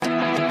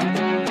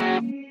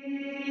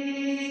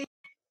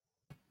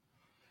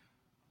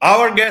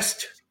Our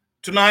guest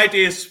tonight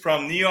is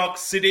from New York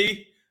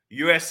City,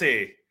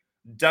 USA,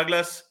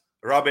 Douglas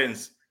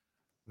Robbins.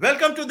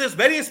 Welcome to this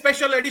very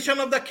special edition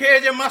of the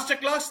KJ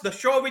Masterclass, the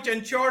show which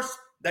ensures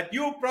that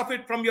you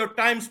profit from your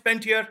time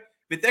spent here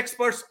with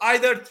experts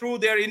either through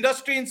their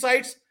industry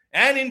insights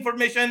and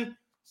information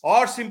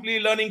or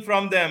simply learning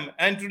from them.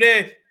 And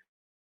today,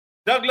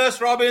 Douglas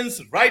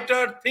Robbins,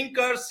 writer,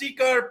 thinker,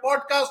 seeker,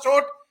 podcast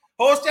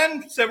host,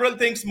 and several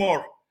things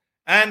more.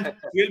 And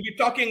we'll be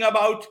talking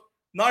about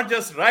not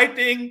just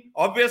writing,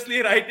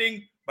 obviously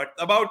writing, but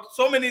about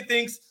so many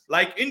things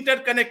like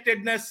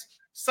interconnectedness,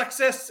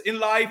 success in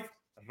life,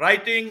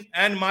 writing,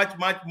 and much,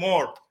 much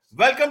more.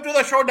 Welcome to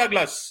the show,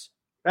 Douglas.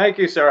 Thank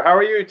you, sir. How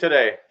are you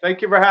today?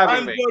 Thank you for having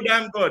I'm me. good.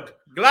 I'm good.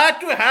 Glad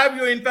to have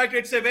you. In fact,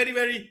 it's a very,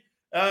 very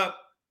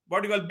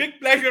what do you call big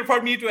pleasure for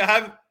me to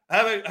have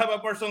a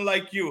person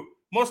like you.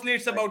 Mostly,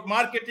 it's about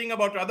marketing,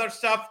 about other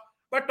stuff,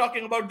 but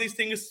talking about these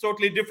things is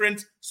totally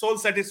different, soul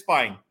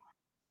satisfying.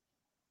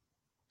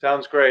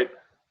 Sounds great.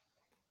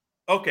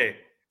 Okay.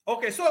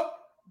 Okay. So,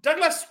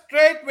 Douglas,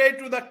 straight way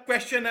to the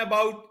question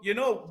about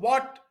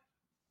what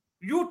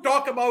you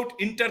talk about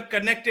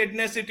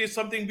interconnectedness. It is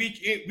something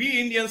which we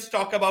Indians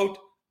talk about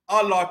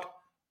a lot.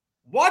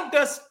 What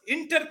does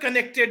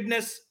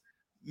interconnectedness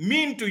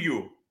mean to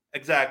you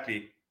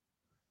exactly?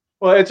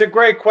 Well, it's a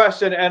great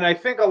question, and I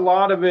think a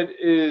lot of it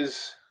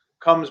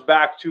comes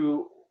back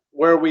to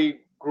where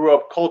we grew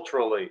up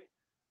culturally.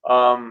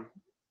 Um,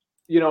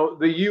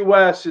 the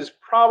U.S. is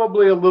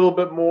probably a little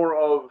bit more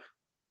of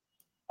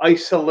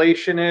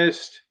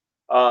isolationist,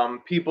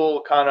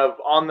 people kind of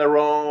on their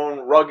own,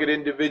 rugged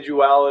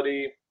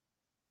individuality.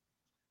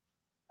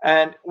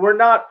 And we're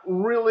not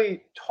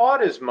really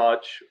taught as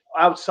much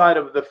outside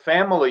of the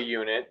family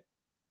unit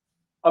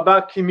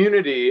about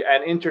community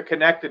and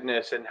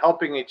interconnectedness and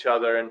helping each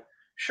other. And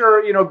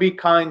sure, be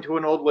kind to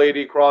an old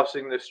lady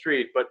crossing the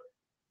street, but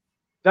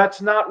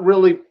that's not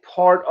really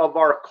part of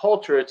our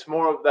culture. It's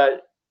more of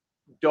that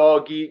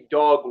dog eat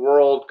dog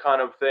world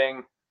kind of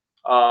thing.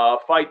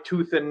 Fight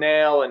tooth and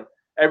nail, and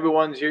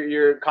everyone's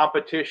your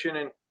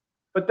competition.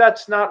 But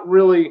that's not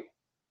really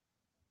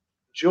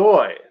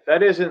joy.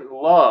 That isn't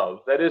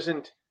love. That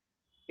isn't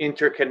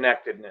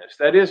interconnectedness.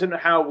 That isn't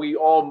how we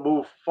all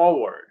move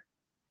forward.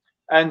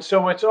 And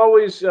so it's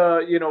always,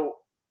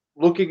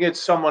 looking at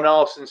someone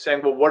else and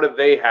saying, well, what do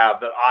they have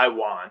that I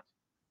want?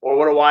 Or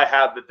what do I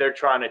have that they're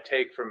trying to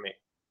take from me?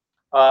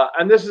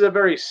 And this is a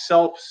very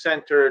self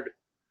centered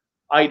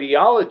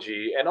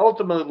ideology and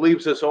ultimately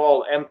leaves us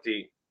all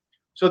empty.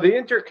 So the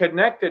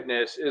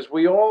interconnectedness is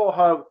we all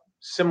have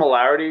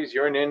similarities.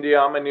 You're in India,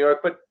 I'm in New York,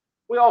 but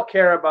we all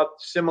care about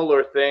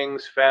similar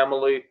things: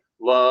 family,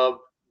 love,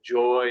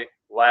 joy,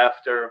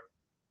 laughter,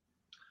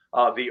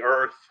 the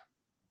earth,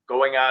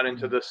 going out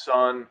into the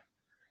sun.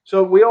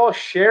 So we all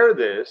share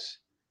this,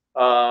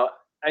 uh,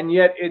 and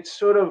yet it's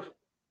sort of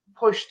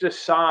pushed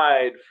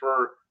aside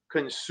for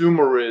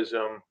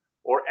consumerism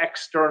or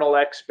external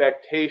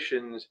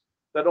expectations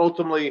that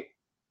ultimately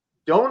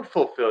don't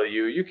fulfill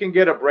you. You can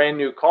get a brand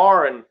new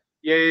car and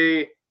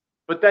yay,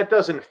 but that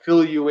doesn't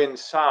fill you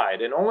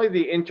inside. And only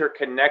the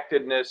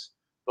interconnectedness,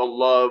 the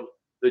love,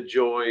 the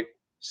joy,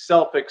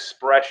 self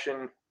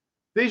expression,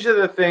 these are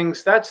the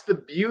things, that's the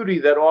beauty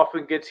that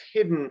often gets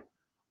hidden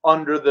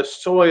under the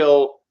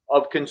soil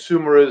of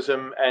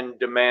consumerism and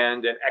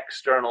demand and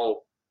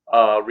external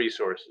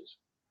resources.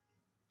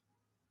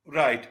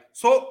 Right.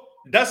 So,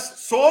 does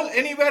soul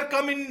anywhere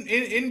come in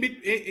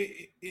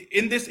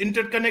this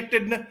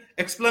interconnected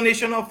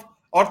explanation of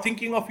or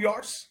thinking of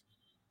yours?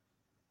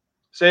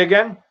 Say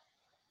again?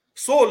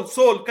 Soul,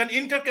 can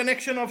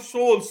interconnection of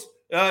souls.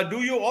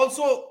 Do you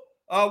also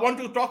want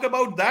to talk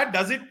about that?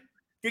 Does it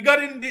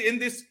figure in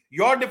this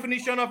your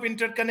definition of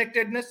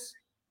interconnectedness?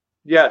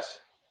 Yes.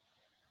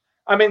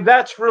 I mean,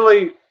 that's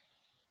really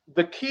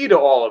the key to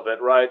all of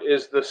it, right?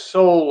 Is the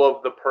soul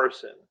of the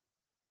person.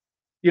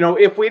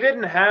 If we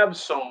didn't have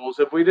souls,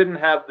 if we didn't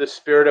have the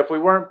spirit, if we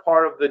weren't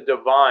part of the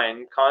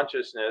divine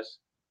consciousness,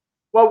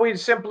 well, we'd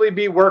simply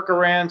be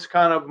worker ants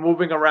kind of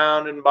moving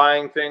around and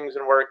buying things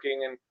and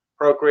working and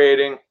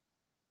procreating.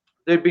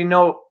 There'd be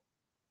no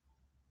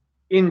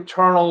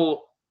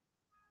internal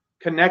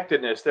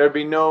connectedness. There'd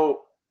be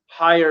no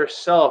higher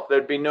self.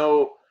 There'd be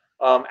no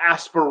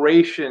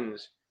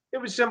aspirations. It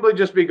would simply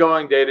just be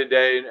going day to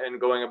day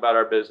and going about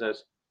our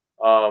business,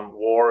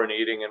 war and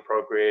eating and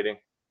procreating.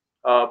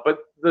 But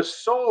the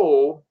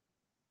soul,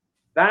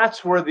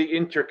 that's where the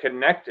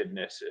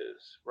interconnectedness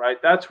is, right?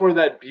 That's where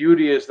that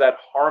beauty is, that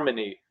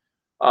harmony.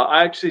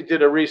 I actually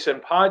did a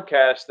recent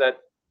podcast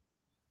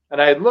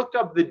and I had looked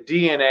up the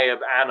DNA of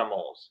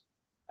animals,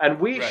 and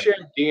we Right.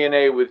 share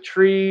DNA with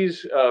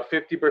trees,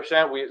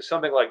 50%. We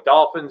something like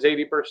dolphins,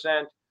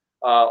 80%.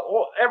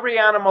 Every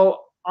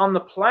animal on the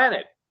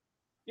planet,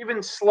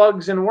 even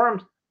slugs and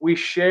worms, we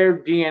share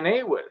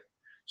DNA with.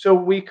 So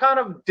we kind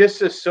of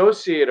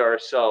disassociate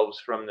ourselves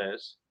from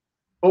this,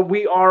 but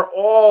we are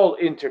all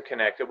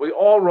interconnected. We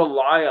all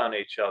rely on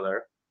each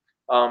other.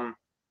 Um,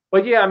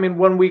 but yeah, I mean,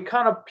 when we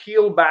kind of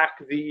peel back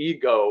the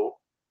ego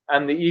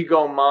and the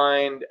ego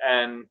mind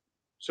and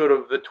sort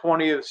of the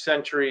 20th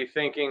century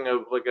thinking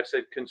of, like I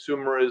said,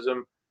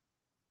 consumerism,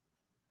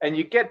 and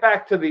you get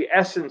back to the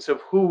essence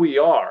of who we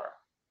are,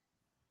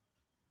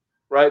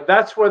 right?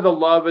 That's where the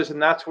love is,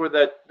 and that's where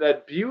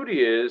that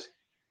beauty is.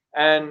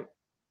 And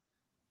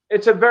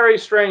it's a very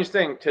strange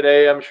thing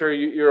today. I'm sure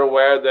you're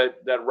aware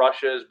that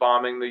Russia is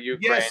bombing the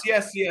Ukraine.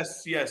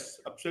 Yes,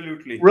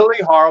 absolutely.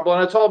 Really horrible,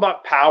 and it's all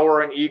about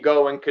power and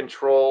ego and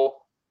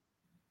control.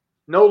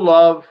 No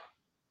love.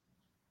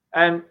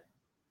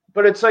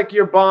 But it's like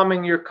you're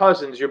bombing your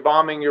cousins, you're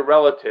bombing your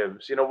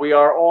relatives. We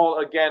are all,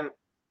 again,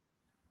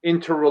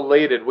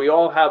 interrelated. We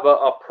all have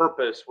a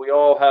purpose. We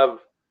all have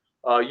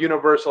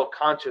universal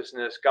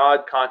consciousness,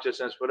 God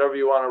consciousness, whatever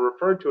you want to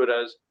refer to it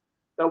as,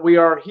 that we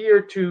are here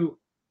to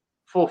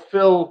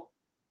fulfill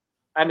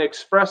and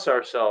express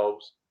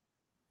ourselves.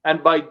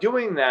 And by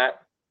doing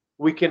that,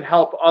 we can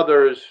help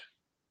others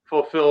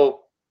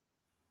fulfill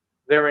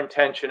their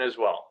intention as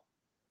well.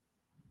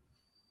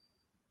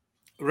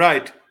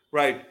 Right.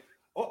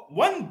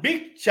 One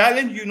big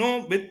challenge,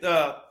 with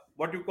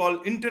what you call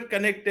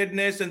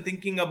interconnectedness and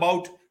thinking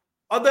about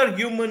other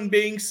human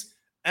beings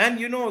and,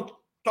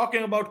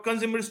 talking about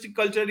consumeristic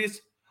culture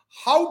is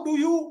how do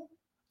you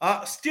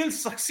still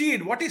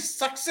succeed? What is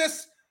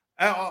success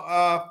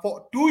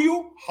to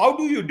you? How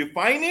do you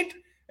define it?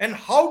 And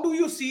how do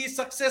you see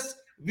success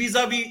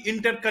vis-a-vis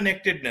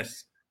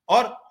interconnectedness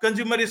or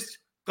consumerist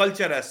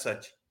culture as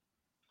such?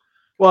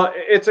 Well,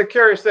 it's a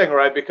curious thing,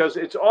 right? Because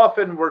it's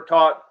often we're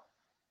taught,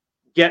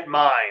 get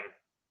mine.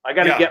 I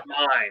got to get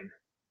mine.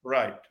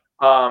 Right.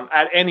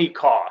 At any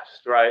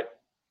cost, right?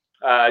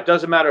 It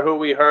doesn't matter who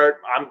we hurt.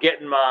 I'm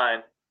getting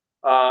mine.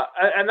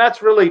 And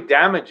that's really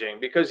damaging,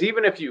 because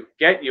even if you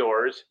get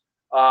yours,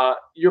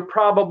 you're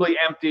probably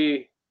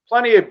empty.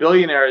 Plenty of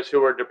billionaires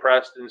who are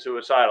depressed and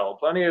suicidal.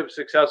 Plenty of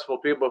successful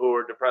people who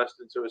are depressed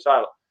and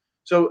suicidal.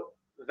 So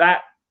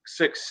that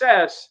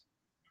success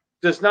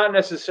does not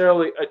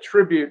necessarily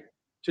attribute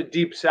to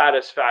deep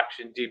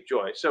satisfaction, deep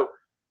joy. So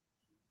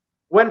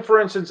when, for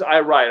instance,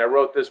 I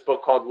wrote this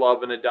book called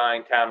Love in a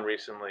Dying Town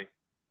recently.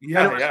 And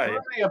it was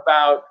really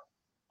about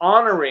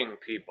honoring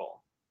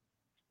people,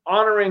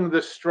 honoring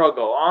the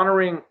struggle,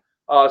 honoring.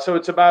 So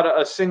it's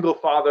about a single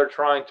father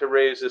trying to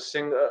raise a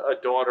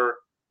daughter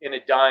in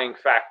a dying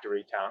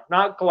factory town.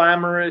 Not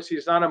glamorous.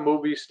 He's not a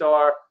movie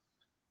star,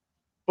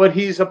 but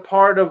he's a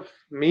part of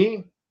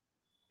me.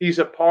 He's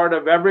a part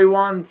of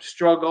everyone,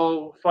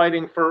 struggle,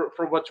 fighting for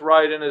what's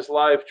right in his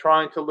life,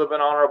 trying to live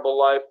an honorable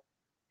life.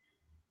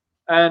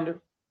 And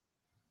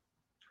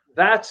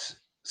that's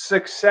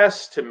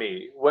success to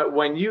me.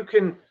 When you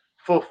can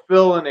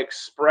fulfill an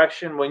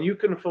expression, when you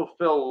can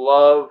fulfill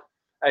love,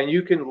 and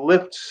you can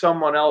lift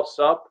someone else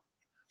up,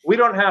 we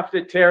don't have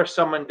to tear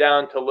someone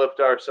down to lift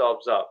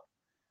ourselves up.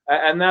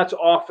 And that's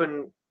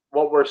often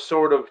what we're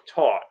sort of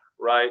taught,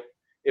 right?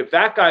 If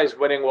that guy's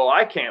winning, well,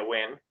 I can't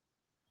win.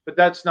 But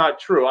that's not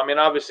true. I mean,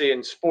 obviously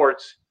in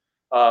sports,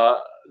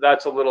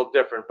 that's a little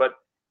different. But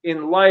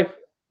in life,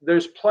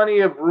 there's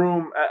plenty of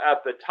room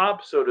at the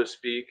top, so to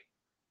speak.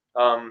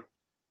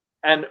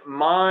 And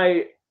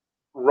my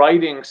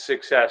writing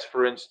success,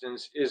 for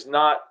instance, is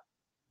not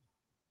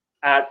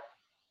at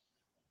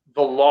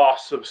the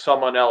loss of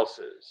someone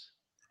else's.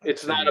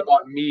 It's not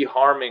about me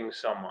harming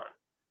someone.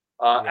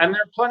 And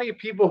there are plenty of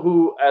people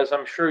who, as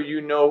I'm sure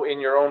you know, in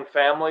your own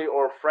family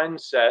or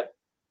friend set,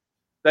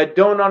 that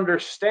don't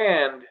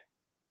understand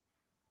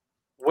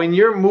when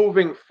you're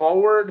moving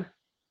forward,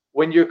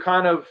 when you're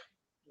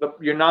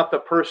you're not the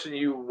person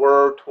you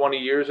were 20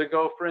 years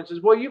ago, for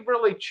instance. Well, you've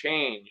really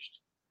changed.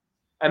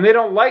 And they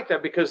don't like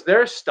that because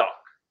they're stuck.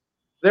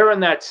 They're in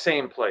that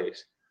same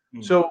place.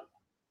 Mm-hmm. So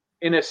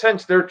in a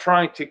sense, they're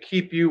trying to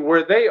keep you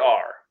where they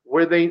are,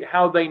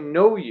 how they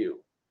know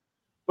you.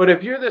 But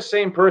if you're the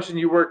same person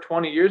you were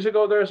 20 years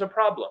ago, there's a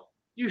problem.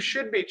 You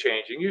should be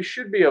changing. You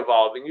should be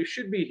evolving. You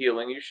should be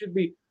healing. You should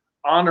be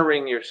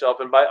honoring yourself.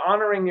 And by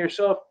honoring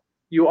yourself,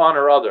 you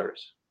honor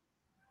others.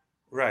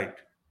 Right.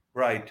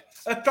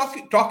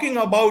 Talking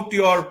about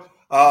your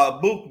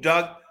book,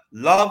 Doug,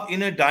 Love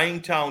in a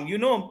Dying Town,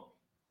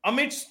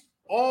 amidst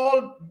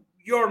all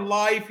your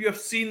life you have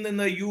seen in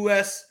the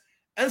US,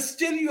 and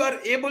still you are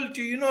able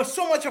to,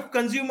 so much of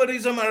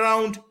consumerism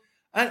around,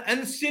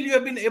 and still you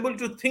have been able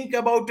to think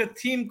about a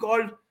theme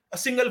called a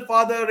single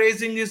father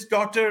raising his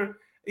daughter,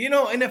 in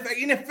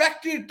a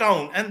factory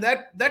town, and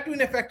that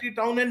in a factory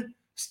town, and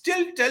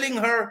still telling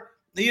her,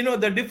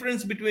 the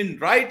difference between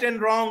right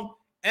and wrong,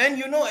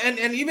 and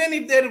and even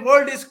if their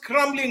world is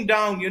crumbling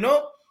down,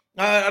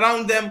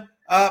 around them,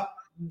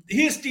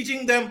 he's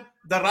teaching them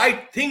the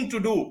right thing to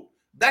do.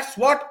 That's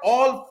what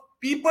all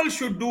people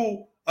should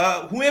do.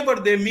 Whoever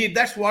they meet,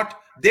 that's what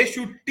they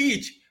should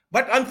teach.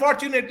 But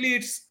unfortunately,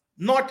 it's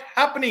not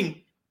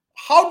happening.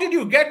 How did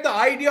you get the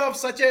idea of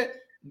such a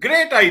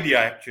great idea,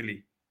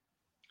 actually?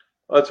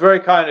 Well, it's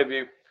very kind of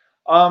you.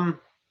 I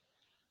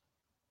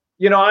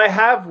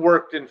have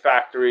worked in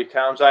factory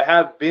towns. I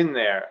have been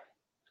there.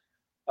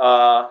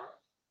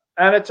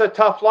 And it's a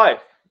tough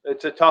life.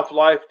 It's a tough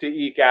life to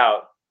eke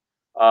out.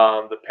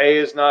 The pay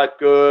is not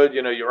good.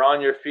 You're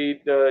on your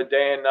feet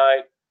day and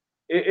night.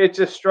 it's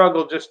a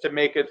struggle just to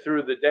make it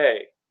through the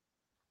day.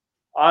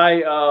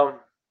 I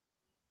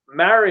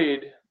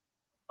married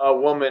a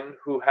woman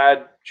who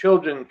had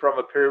children from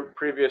a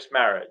previous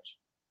marriage,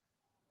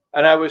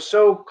 and I was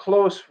so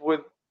close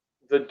with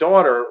the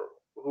daughter,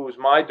 who's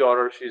my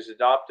daughter. She's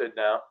adopted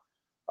now.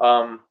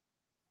 Um,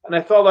 and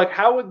I thought, like,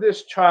 how would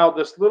this child,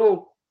 this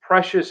little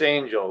precious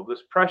angel,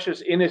 this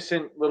precious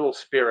innocent little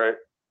spirit,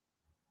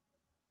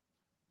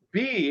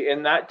 be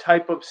in that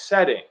type of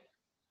setting?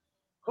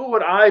 Who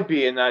would I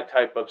be in that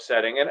type of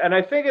setting? And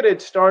I think it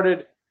had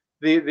started,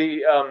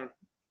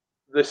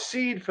 the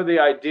seed for the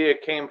idea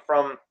came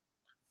from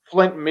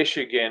Flint,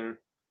 Michigan,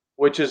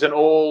 which is an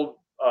old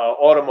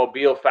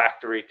automobile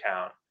factory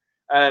town.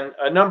 And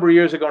a number of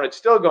years ago, and it's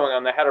still going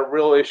on, they had a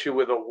real issue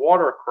with a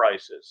water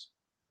crisis.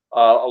 A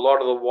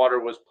lot of the water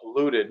was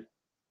polluted.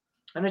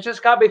 And it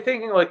just got me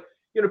thinking, like,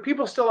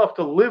 people still have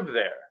to live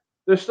there.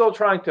 They're still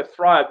trying to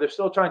thrive. They're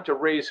still trying to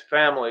raise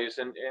families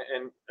and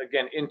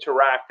again,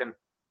 interact and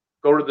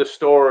go to the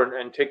store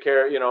and take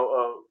care,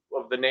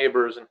 of the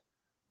neighbors. And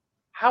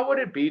how would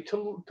it be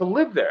to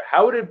live there?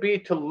 How would it be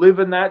to live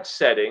in that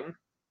setting,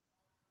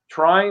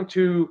 trying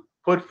to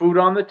put food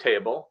on the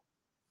table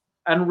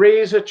and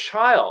raise a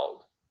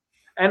child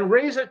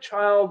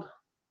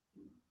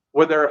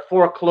where there are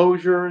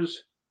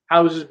foreclosures,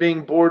 houses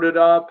being boarded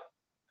up,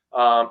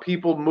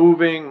 people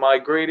moving,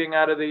 migrating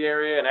out of the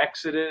area, an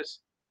exodus?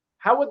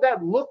 How would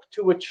that look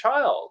to a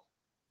child?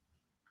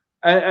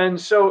 And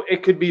so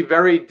it could be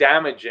very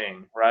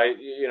damaging, right?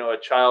 A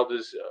child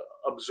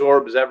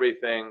absorbs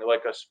everything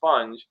like a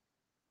sponge.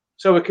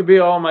 So it could be,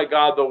 oh my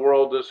God, the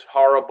world is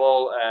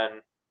horrible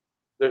and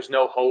there's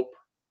no hope,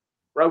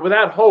 right?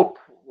 Without hope,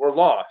 we're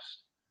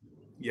lost.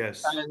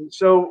 Yes. And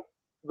so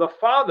the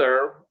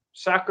father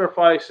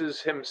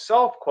sacrifices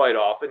himself quite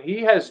often.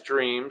 He has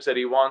dreams that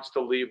he wants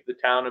to leave the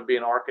town and be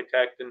an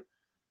architect in,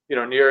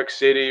 New York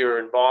City or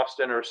in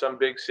Boston or some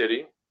big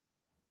city,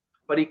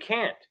 but he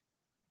can't.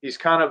 He's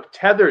kind of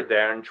tethered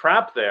there and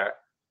trapped there.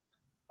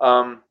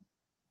 And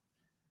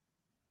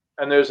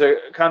there's a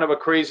kind of a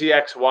crazy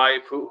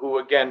ex-wife who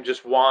again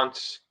just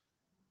wants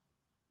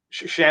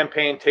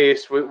champagne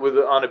taste with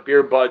on a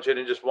beer budget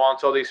and just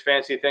wants all these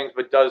fancy things,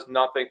 but does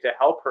nothing to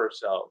help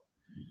herself.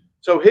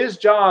 So his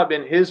job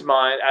in his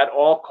mind, at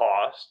all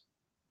costs,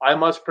 I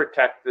must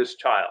protect this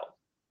child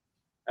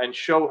and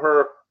show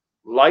her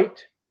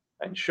light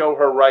and show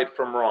her right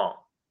from wrong.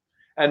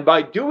 And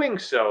by doing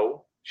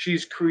so,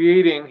 he's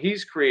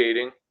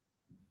creating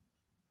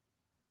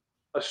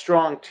a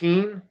strong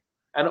teen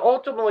and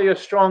ultimately a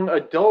strong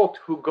adult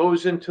who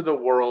goes into the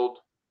world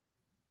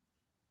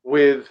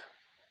with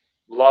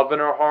love in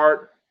her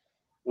heart,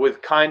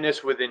 with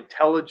kindness, with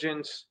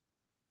intelligence,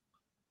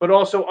 but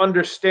also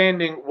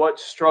understanding what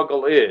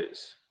struggle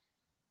is.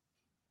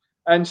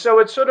 And so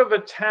it's sort of a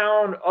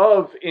town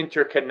of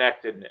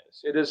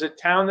interconnectedness. It is a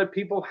town that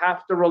people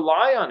have to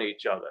rely on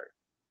each other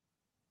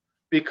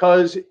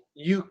because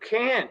you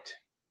can't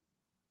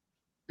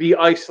be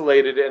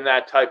isolated in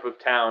that type of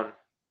town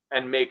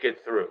and make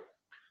it through.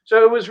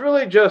 So it was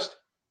really just,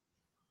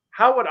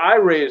 how would I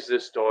raise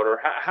this daughter?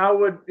 How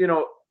would,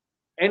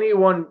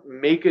 anyone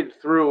make it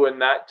through in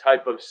that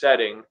type of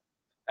setting?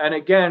 And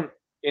again,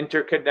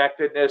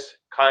 interconnectedness,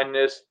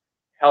 kindness,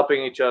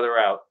 helping each other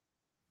out.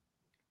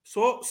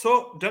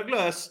 So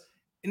Douglas,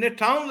 in a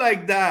town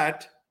like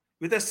that,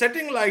 with a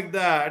setting like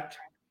that,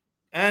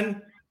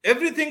 and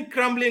everything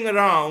crumbling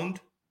around,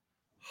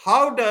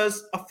 how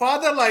does a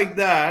father like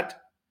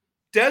that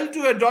tell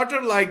to a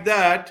daughter like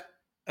that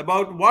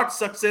about what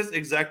success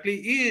exactly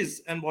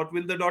is and what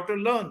will the daughter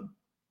learn?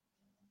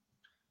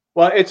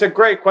 Well, it's a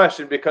great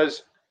question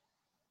because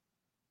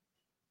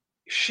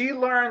she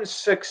learns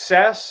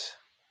success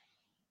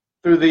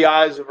through the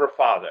eyes of her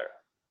father.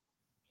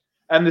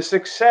 And the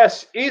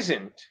success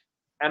isn't,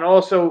 and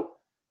also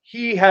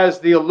he has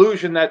the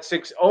illusion that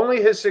only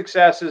his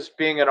success is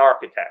being an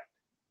architect,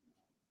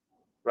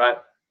 right?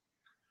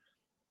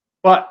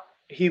 But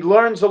he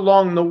learns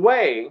along the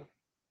way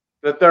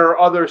that there are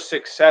other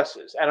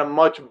successes and a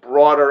much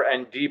broader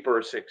and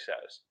deeper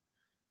success.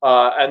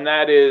 And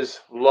that is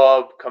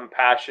love,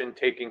 compassion,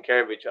 taking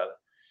care of each other.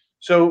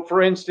 So,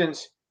 for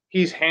instance,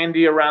 he's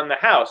handy around the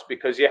house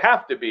because you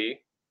have to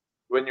be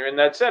when you're in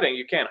that setting.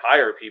 You can't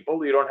hire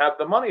people you don't have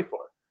the money for.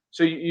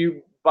 So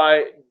you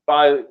by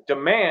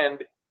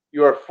demand,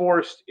 you are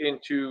forced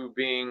into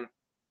being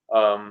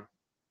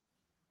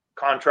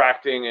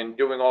contracting and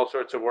doing all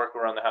sorts of work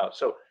around the house.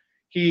 So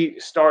he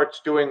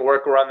starts doing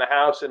work around the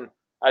house, and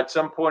at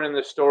some point in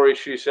the story,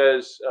 she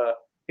says,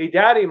 "Hey,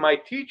 Daddy, my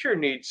teacher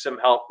needs some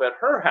help at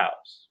her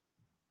house."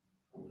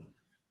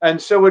 And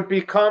so it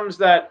becomes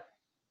that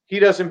he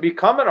doesn't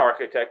become an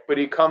architect, but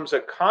he becomes a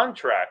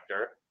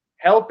contractor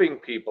helping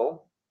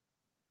people.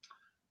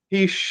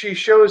 She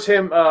shows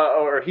him,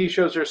 or he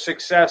shows her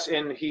success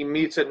in he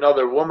meets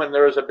another woman.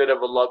 There is a bit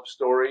of a love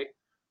story,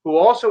 who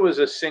also is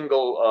a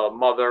single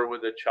mother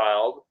with a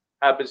child,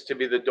 happens to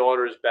be the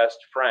daughter's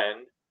best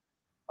friend,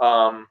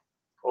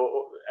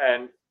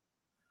 and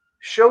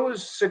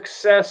shows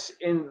success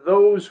in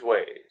those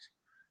ways.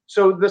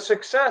 So the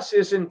success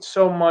isn't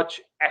so much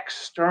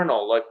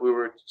external, like we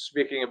were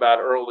speaking about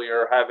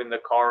earlier, having the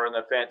car and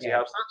the fancy Right.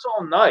 house. That's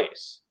all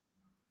nice.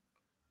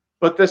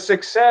 But the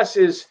success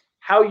is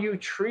how you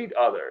treat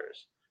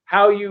others,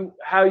 how you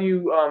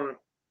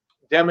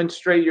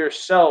demonstrate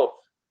yourself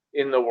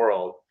in the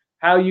world,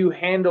 how you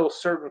handle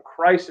certain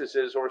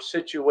crises or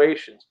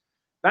situations.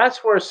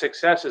 That's where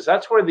success is.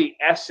 That's where the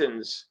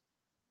essence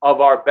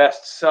of our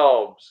best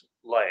selves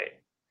lay.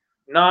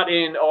 Not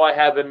in, oh, I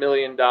have $1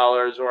 million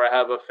or I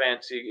have a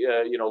fancy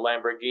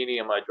Lamborghini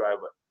in my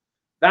driveway.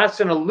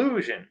 That's an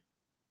illusion,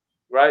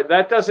 right?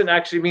 That doesn't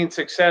actually mean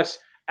success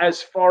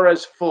as far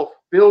as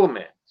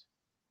fulfillment.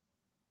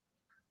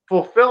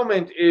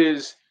 Fulfillment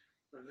is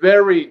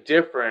very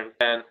different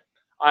than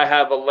I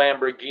have a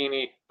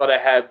Lamborghini, but I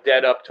have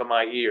debt up to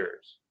my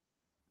ears.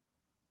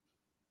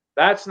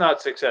 That's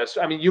not success.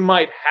 I mean, you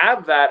might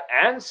have that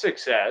and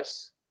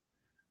success,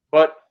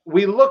 but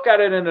we look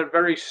at it in a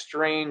very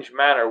strange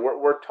manner.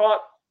 We're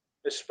taught,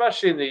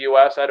 especially in the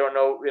U.S. I don't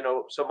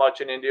know, so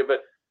much in India,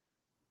 but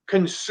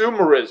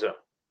consumerism,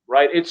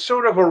 right? It's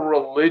sort of a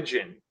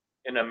religion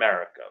in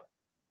America.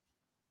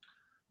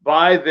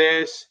 Buy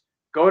this,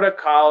 go to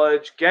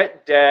college,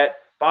 get debt,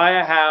 buy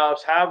a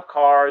house, have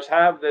cars,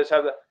 have this,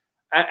 have that,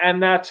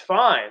 and that's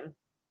fine.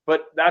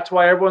 But that's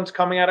why everyone's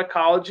coming out of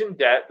college in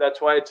debt. That's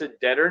why it's a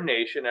debtor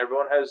nation.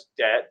 Everyone has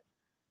debt,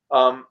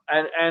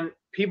 and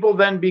people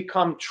then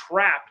become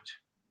trapped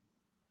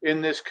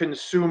in this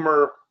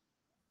consumer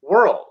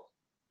world.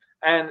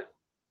 And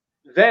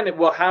then,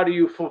 well, how do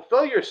you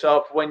fulfill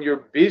yourself when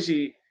you're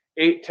busy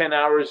 8, 10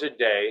 hours a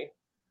day,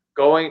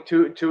 going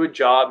to a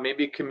job,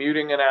 maybe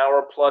commuting an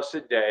hour plus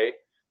a day?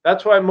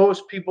 That's why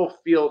most people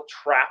feel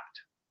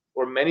trapped,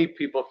 or many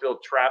people feel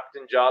trapped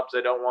in jobs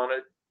they don't want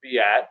to be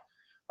at,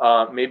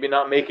 maybe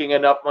not making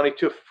enough money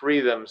to free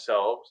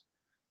themselves.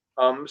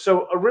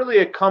 So really,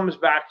 it comes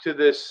back to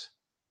this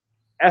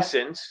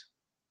essence,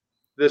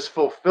 this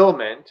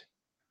fulfillment.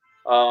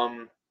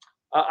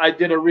 I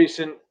did a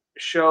recent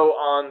show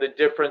on the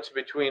difference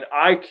between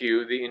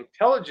IQ, the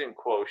intelligent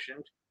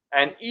quotient,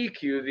 and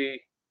EQ, the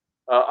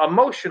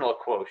emotional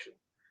quotient.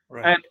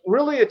 Right. And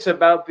really, it's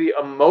about the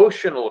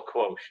emotional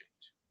quotient,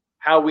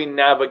 how we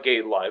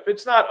navigate life.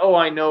 It's not, oh,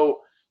 I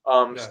know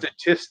Right.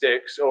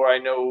 statistics or I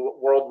know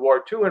World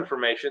War II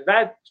information.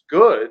 That's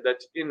good.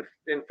 That's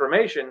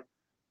information.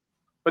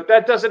 But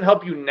that doesn't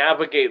help you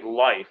navigate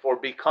life or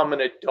become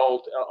an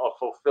adult, a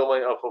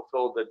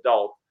fulfilled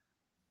adult.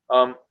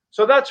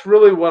 So that's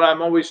really what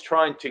I'm always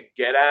trying to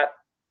get at,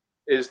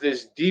 is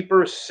this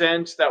deeper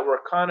sense that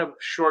we're kind of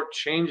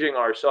shortchanging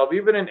ourselves,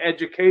 even in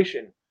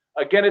education.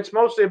 Again, it's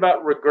mostly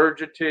about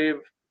regurgitative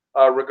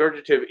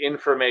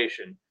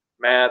information,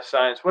 math,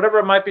 science, whatever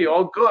it might be,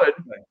 all good,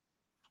 Right.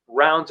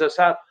 rounds us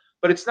out,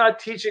 but it's not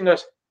teaching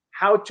us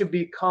how to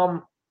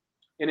become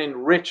an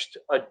enriched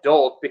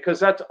adult, because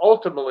that's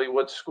ultimately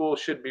what school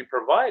should be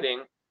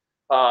providing.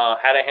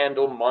 How to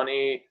handle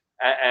money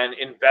and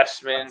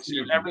investments and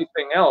Absolutely.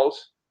 everything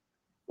else.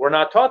 We're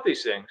not taught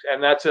these things,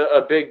 and that's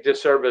a big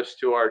disservice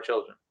to our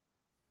children.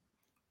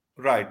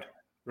 Right.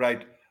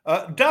 Right.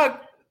 Doug,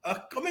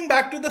 coming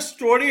back to the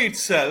story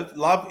itself,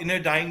 Love in a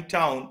Dying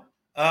Town,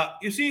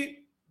 you see,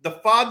 the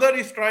father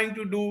is trying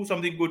to do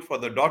something good for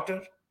the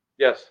daughter,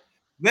 Yes.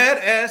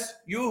 whereas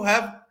you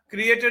have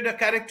created a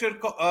character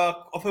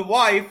of a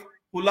wife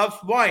who loves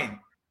wine,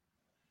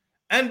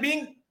 and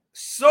being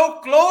so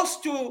close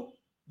to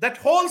that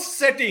whole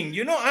setting.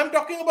 I'm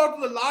talking about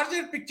the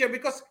larger picture,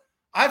 because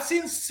I've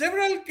seen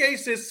several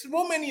cases,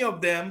 so many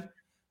of them,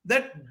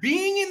 that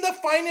being in the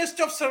finest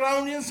of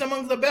surroundings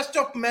among the best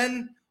of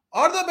men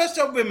or the best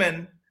of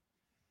women,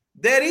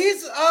 there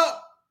is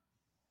a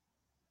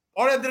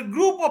or other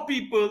group of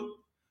people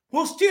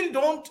who still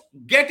don't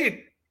get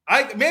it.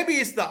 Maybe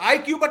it's the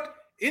IQ, but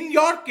in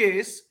your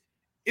case,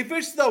 if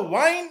it's the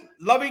wine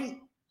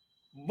loving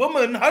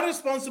woman, her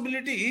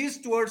responsibility is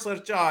towards her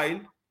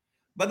child,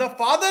 but the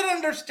father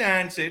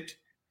understands it,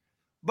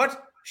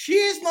 but she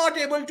is not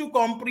able to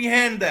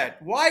comprehend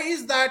that. Why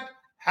is that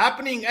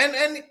happening?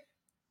 And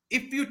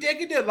if you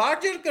take it a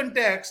larger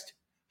context,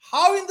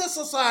 how in the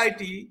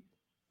society,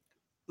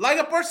 like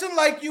a person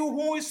like you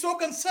who is so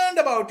concerned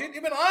about it,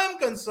 even I am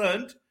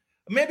concerned,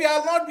 maybe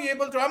I'll not be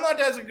able to, I'm not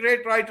as a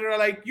great writer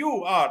like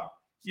you are,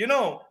 you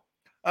know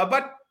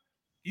but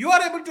you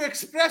are able to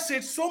express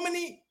it. So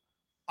many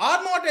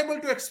are not able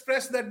to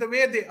express that the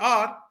way they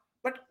are,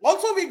 but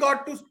also we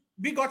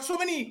got so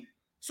many,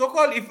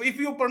 so-called, if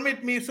you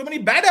permit me, so many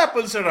bad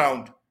apples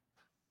around,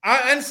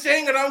 and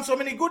staying around so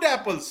many good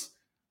apples.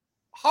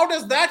 How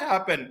does that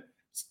happen?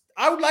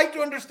 I would like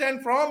to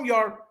understand from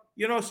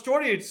your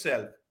story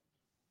itself.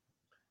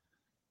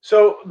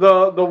 So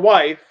the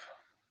wife,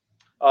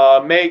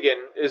 Megan,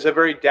 is a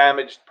very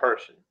damaged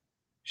person.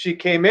 She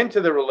came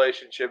into the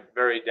relationship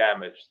very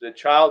damaged. The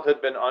child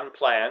had been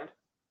unplanned,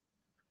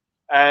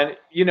 and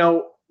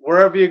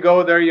wherever you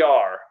go, there you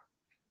are.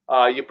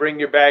 You bring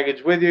your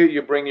baggage with you.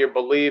 You bring your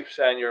beliefs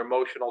and your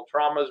emotional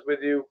traumas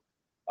with you,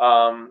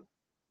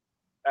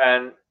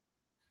 and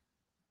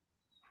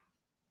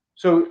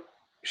so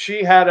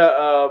she had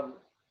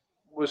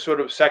was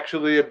sort of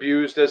sexually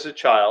abused as a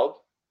child.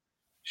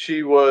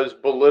 She was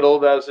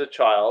belittled as a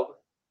child,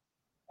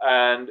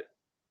 and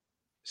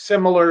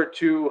similar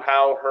to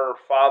how her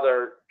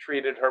father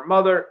treated her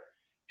mother,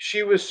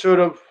 she was sort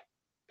of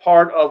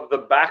part of the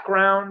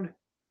background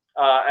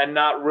and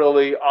not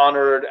really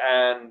honored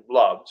and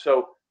loved.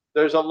 So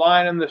there's a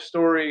line in the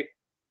story,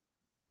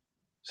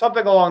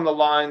 something along the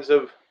lines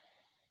of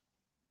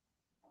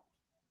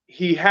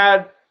he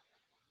had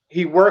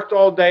he worked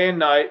all day and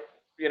night,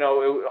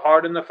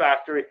 hard in the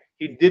factory.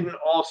 He didn't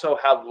also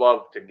have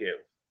love to give.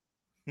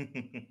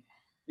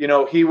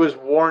 He was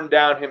worn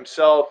down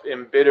himself,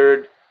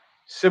 embittered,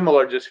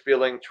 similar, just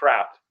feeling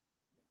trapped.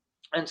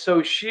 And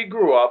so she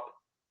grew up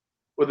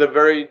with a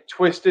very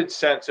twisted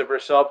sense of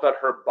herself that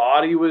her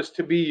body was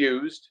to be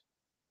used.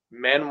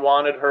 Men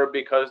wanted her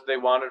because they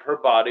wanted her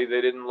body,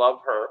 they didn't love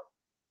her.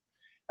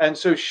 And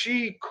so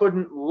she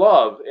couldn't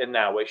love in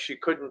that way. She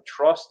couldn't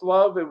trust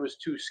love. It was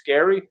too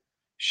scary.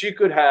 She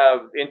could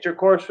have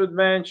intercourse with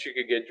men, she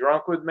could get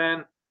drunk with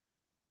men,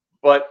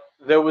 but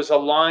there was a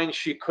line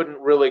she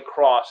couldn't really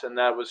cross, and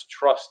that was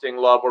trusting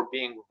love or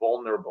being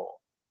vulnerable.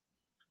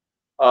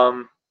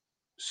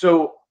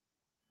 So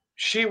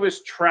she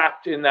was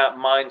trapped in that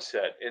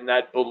mindset, in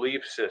that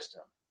belief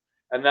system.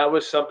 And that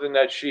was something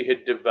that she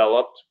had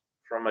developed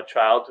from a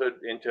childhood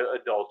into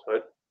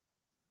adulthood.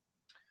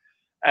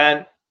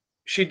 And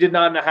she did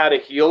not know how to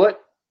heal it.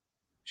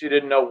 She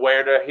didn't know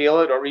where to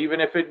heal it, or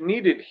even if it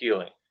needed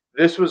healing.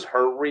 This was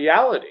her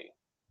reality.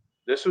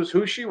 This was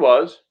who she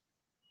was.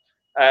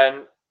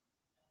 And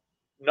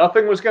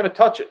nothing was going to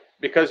touch it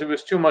because it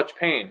was too much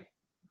pain.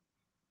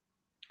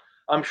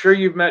 I'm sure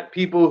you've met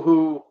people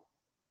who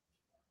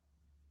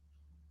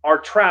are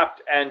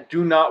trapped and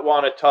do not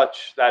want to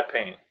touch that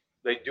pain.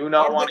 They do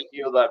not want to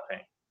heal that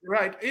pain.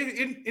 Right.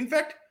 In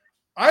fact,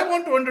 I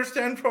want to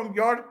understand from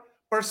your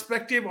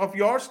perspective of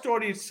your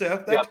story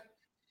itself that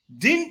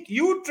didn't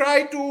you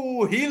try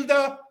to heal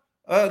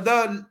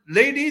the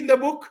lady in the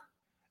book,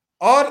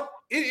 or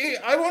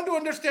I want to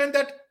understand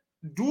that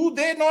do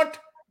they not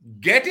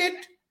get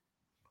it,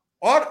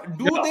 or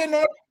do they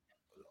not,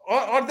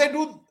 or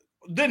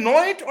they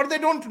know it or they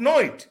don't know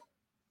it?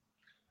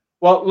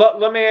 Well,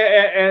 let me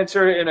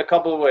answer it in a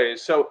couple of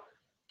ways. So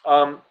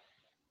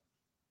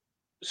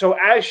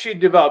as she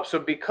developed, so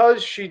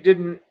because she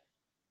didn't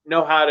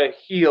know how to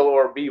heal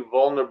or be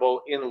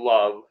vulnerable in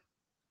love,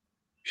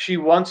 she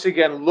once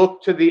again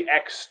looked to the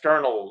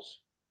externals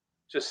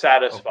to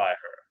satisfy her.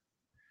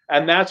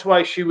 And that's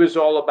why she was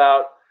all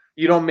about,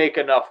 you don't make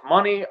enough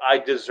money, I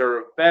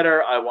deserve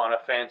better, I want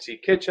a fancy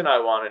kitchen, I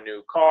want a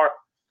new car.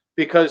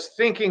 Because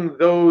thinking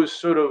those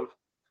sort of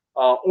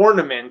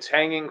ornaments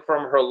hanging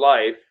from her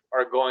life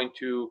are going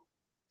to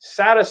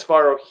satisfy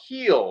or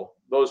heal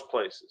those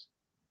places.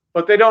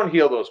 But they don't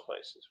heal those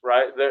places,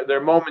 right? They're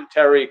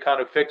momentary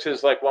kind of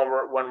fixes, like when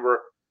we're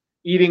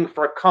eating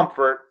for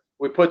comfort,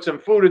 we put some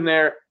food in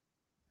there,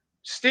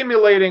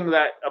 stimulating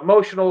that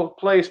emotional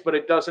place, but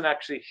it doesn't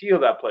actually heal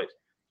that place.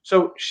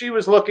 So she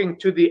was looking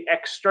to the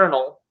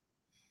external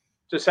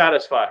to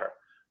satisfy her.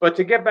 But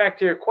to get back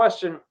to your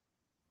question,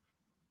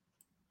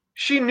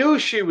 she knew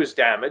she was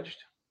damaged.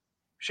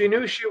 She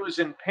knew she was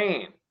in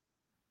pain,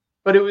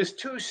 but it was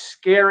too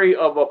scary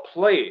of a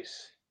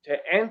place to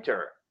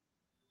enter.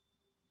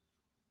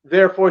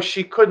 Therefore,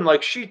 she couldn't.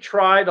 Like, she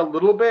tried a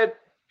little bit.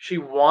 She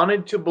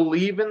wanted to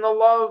believe in the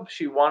love.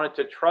 She wanted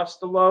to trust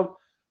the love.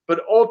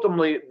 But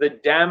ultimately, the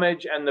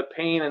damage and the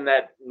pain and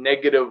that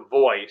negative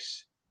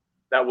voice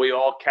that we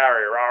all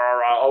carry, rah, rah,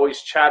 rah,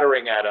 always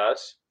chattering at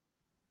us,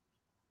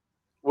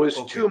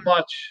 was too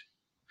much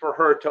for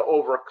her to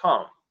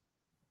overcome.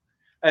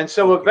 And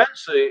so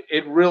eventually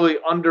it really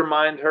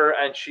undermined her,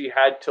 and she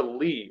had to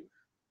leave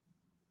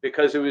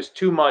because it was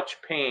too much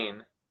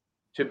pain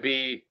to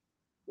be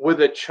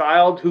with a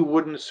child who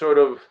wouldn't sort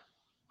of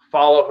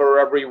follow her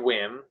every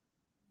whim,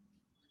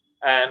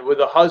 and with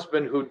a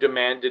husband who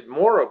demanded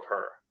more of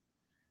her.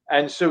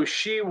 And so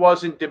she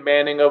wasn't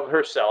demanding of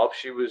herself.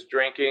 She was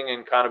drinking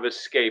and kind of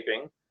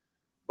escaping,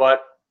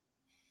 but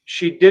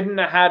she didn't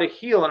know how to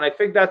heal. And I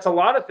think that's a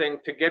lot of things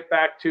to get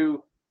back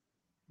to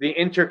the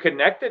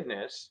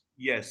interconnectedness.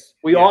 Yes.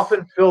 We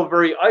often feel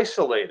very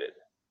isolated.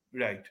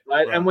 Right.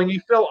 And when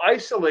you feel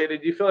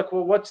isolated, you feel like,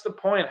 well, what's the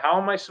point?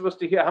 How am I supposed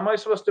to heal? How am I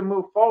supposed to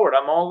move forward?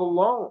 I'm all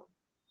alone.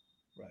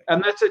 Right.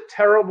 And that's a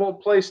terrible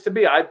place to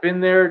be. I've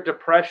been there,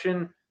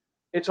 depression.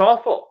 It's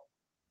awful.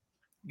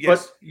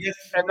 Yes.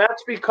 And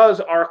that's because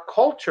our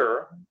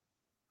culture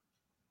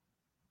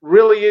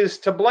really is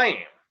to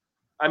blame.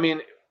 I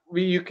mean,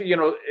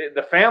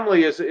 the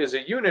family is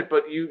a unit,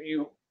 but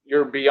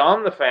you're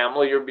beyond the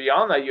family. You're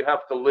beyond that. You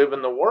have to live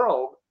in the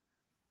world.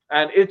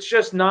 And it's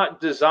just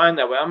not designed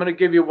that way. I'm going to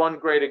give you one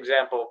great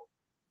example.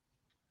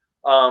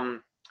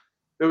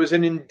 There was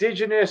an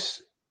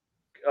indigenous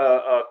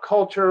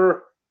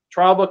culture,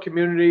 tribal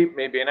community,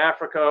 maybe in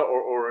Africa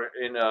or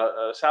in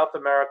South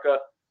America,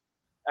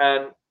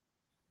 and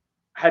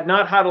had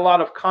not had a lot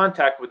of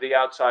contact with the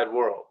outside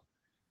world.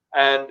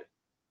 And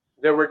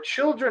there were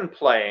children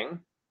playing,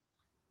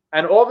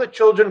 and all the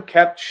children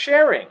kept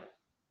sharing.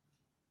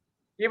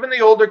 even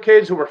the older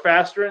kids who were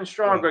faster and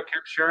stronger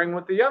kept sharing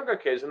with the younger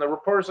kids. And the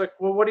reporter's like,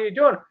 well, what are you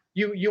doing?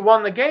 You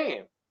won the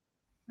game.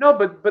 No,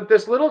 but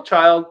this little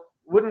child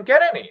wouldn't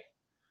get any.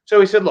 So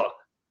he said, look,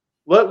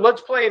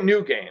 let's play a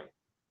new game.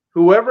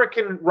 Whoever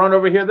can run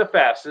over here the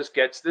fastest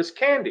gets this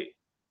candy.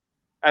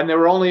 And there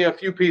were only a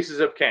few pieces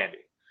of candy.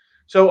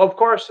 So, of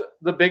course,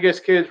 the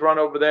biggest kids run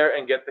over there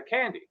and get the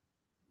candy.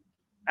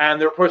 And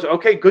the reporter said,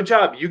 okay, good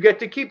job. You get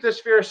to keep this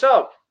for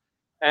yourself.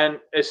 And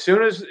as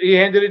soon as he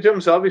handed it to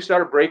himself, he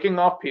started breaking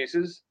off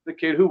pieces, the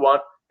kid who won,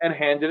 and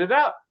handed it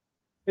out.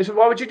 He said,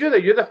 why would you do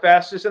that? You're the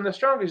fastest and the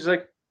strongest. He's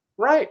like,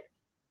 right.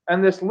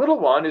 And this little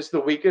one is the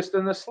weakest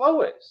and the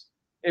slowest.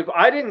 If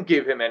I didn't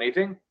give him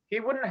anything,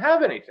 he wouldn't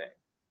have anything.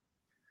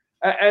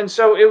 And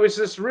so it was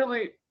this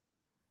really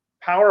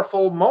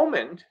powerful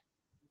moment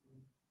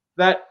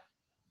that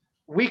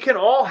we can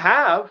all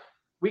have,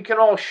 we can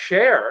all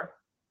share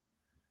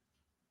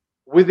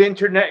with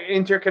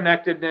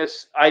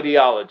interconnectedness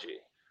ideology.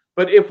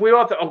 But if we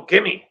all think, oh,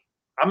 gimme,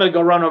 I'm going to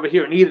go run over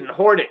here and eat it and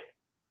hoard it.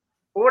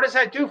 Well, what does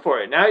that do for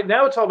you?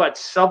 Now it's all about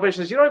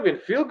selfishness. You don't even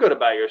feel good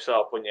about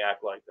yourself when you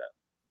act like that.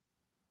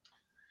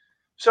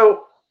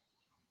 So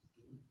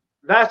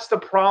that's the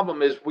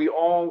problem, is we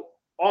all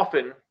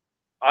often,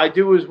 I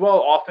do as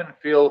well, often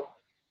feel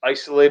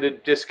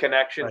isolated,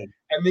 disconnection. Right.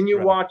 And then you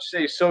watch,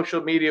 say,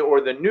 social media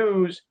or the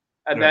news,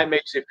 and that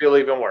makes you feel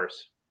even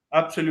worse.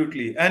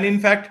 Absolutely. And in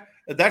fact,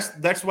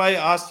 that's why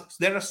I asked,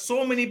 there are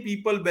so many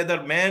people,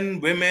 whether men,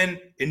 women,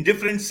 in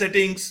different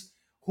settings,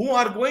 who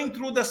are going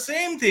through the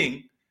same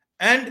thing,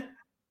 and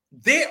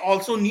they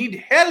also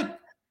need help.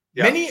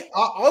 Yeah. Many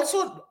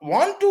also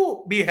want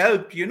to be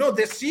helped.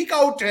 They seek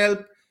out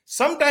help.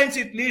 Sometimes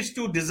it leads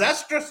to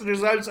disastrous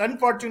results,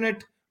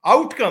 unfortunate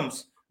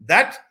outcomes.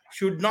 That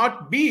should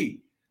not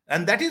be.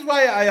 And that is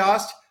why I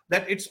asked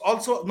that it's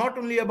also not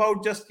only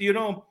about just,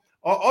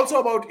 also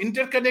about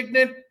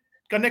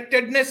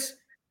connectedness,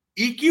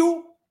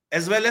 EQ,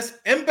 as well as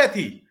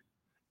empathy.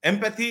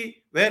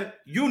 Empathy, where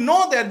that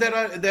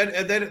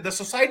the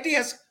society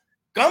has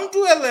come to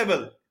a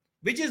level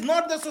which is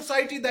not the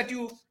society that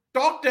you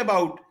talked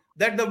about,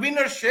 that the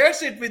winner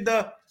shares it with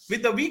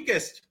the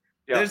weakest.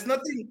 Yeah. There's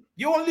nothing.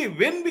 You only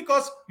win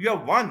because you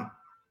have won,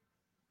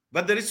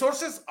 but the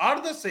resources are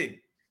the same,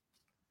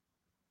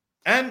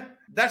 and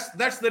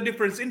that's the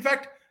difference. In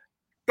fact,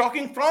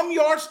 talking from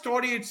your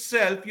story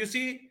itself, you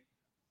see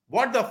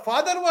what the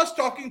father was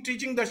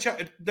teaching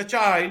the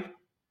child,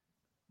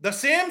 the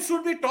same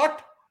should be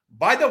taught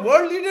by the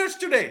world leaders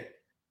today.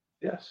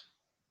 Yes.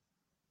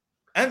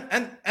 And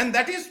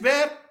that is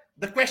where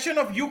the question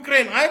of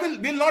Ukraine, I will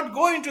not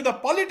go into the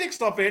politics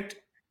of it,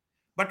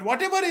 but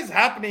whatever is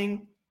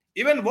happening,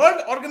 even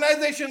world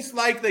organizations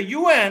like the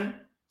UN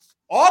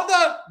or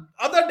the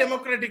other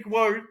democratic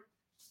world,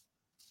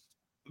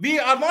 we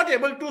are not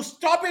able to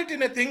stop it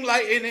in a thing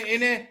like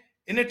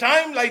in a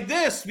time like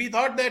this. We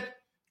thought that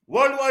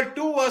World War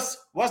II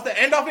was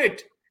the end of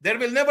it. There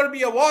will never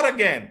be a war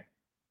again.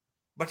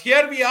 But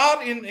here we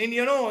are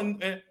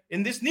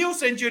in this new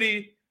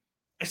century,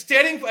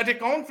 staring at a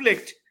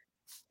conflict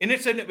in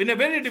a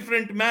very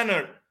different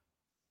manner.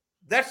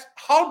 That's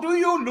how do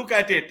you look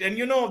at it? And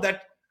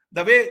that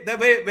the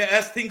way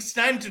as things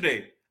stand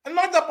today, and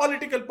not the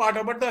political part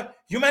of, but the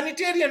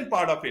humanitarian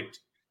part of it.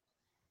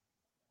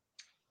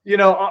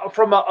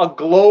 From a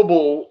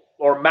global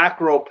or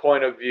macro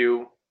point of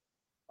view,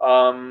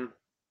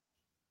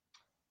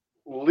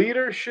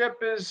 leadership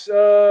is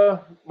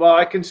well,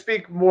 I can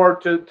speak more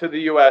to the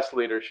U.S.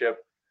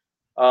 leadership.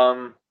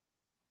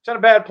 It's in a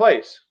bad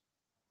place.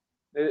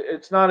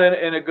 It's not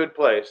in a good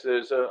place.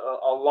 There's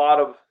a lot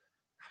of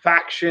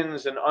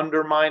factions and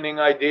undermining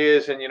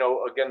ideas, and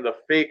again, the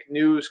fake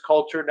news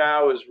culture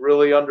now is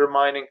really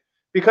undermining,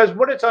 because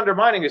what it's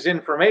undermining is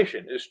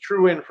information, is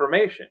true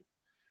information.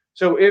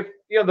 So if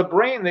the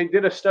brain, they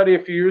did a study a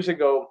few years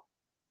ago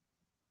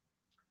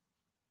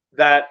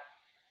that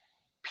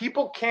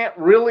people can't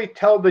really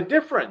tell the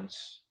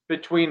difference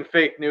between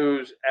fake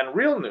news and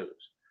real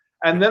news.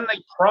 And then they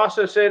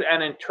process it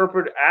and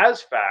interpret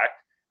as fact,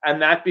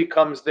 and that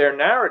becomes their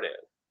narrative.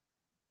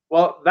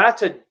 Well,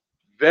 that's a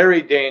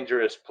very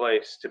dangerous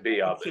place to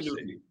be,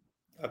 obviously.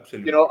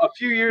 Absolutely. A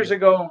few years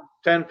ago,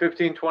 10,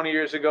 15, 20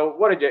 years ago,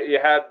 what did you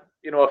had,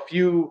 a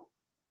few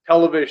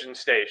television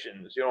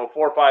stations, 4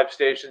 or 5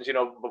 stations,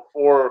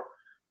 before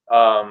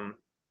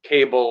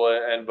cable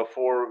and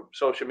before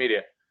social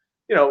media.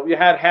 You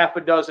had half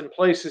a dozen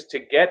places to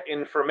get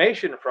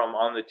information from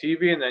on the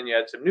TV, and then you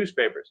had some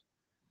newspapers.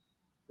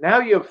 Now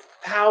you have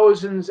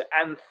thousands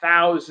and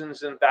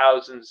thousands and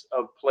thousands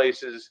of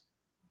places.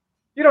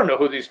 You don't know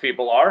who these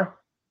people are.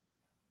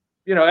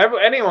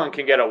 Anyone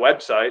can get a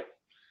website.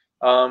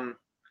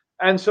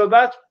 And so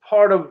that's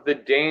part of the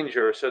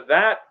danger. So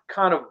that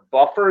kind of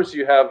buffers.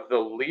 You have the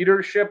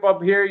leadership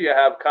up here. You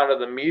have kind of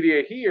the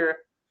media here.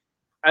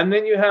 And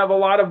then you have a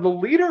lot of the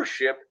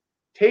leadership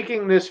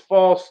taking this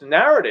false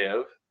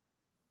narrative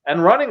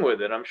and running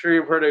with it. I'm sure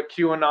you've heard of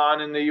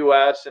QAnon in the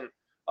US and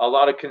a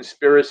lot of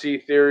conspiracy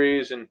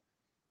theories and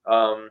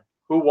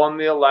who won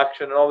the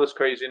election and all this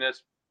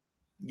craziness.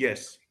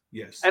 Yes.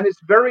 Yes. And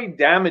it's very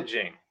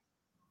damaging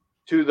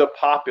to the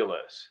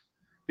populace,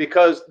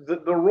 because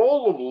the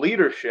role of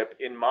leadership,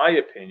 in my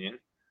opinion,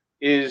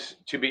 is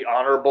to be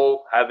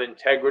honorable, have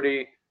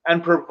integrity,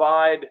 and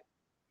provide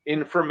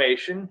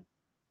information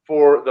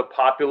for the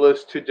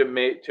populace to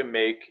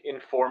make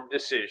informed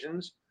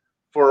decisions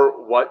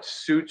for what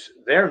suits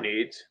their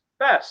needs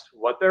best,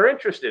 what they're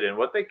interested in,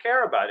 what they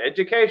care about,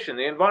 education,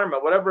 the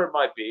environment, whatever it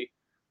might be.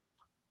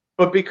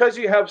 But because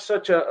you have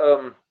such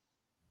a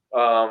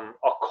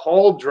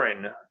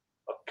cauldron,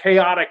 a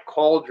chaotic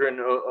cauldron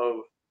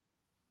of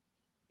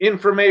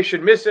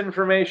information,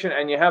 misinformation,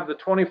 and you have the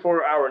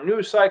 24-hour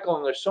news cycle,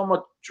 and there's so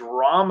much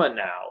drama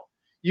now.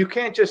 You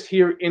can't just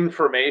hear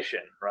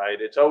information, right?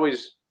 It's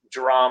always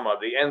drama,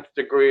 the nth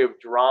degree of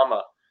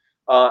drama.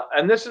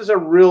 And this is a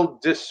real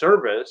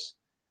disservice,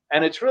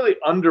 and it's really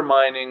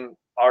undermining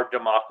our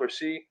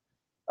democracy.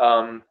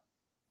 And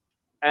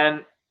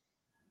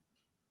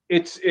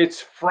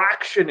it's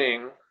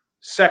fractioning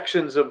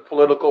sections of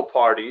political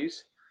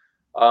parties,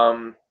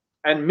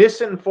 and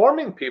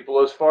misinforming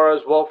people as far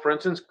as, well, for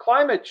instance,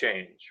 climate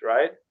change,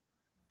 right?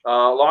 A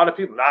lot of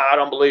people, I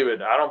don't believe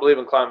it. I don't believe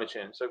in climate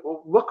change. It's like,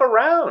 well, look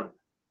around.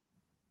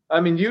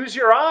 I mean, use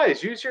your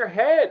eyes, use your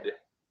head.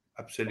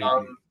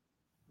 Absolutely.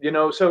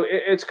 So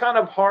it's kind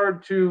of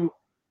hard to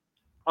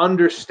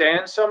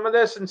understand some of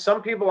this. And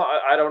some people,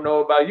 I don't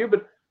know about you,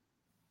 but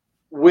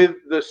with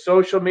the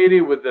social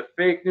media, with the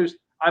fake news,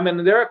 I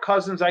mean, there are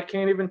cousins I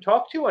can't even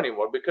talk to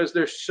anymore because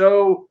they're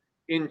so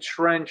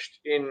entrenched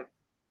in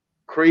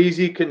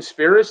crazy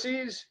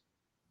conspiracies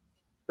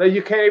that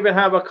you can't even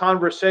have a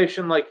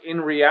conversation like in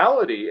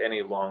reality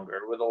any longer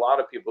with a lot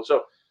of people.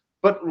 So,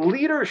 but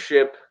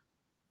leadership,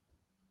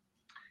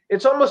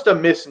 it's almost a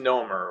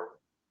misnomer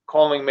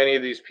calling many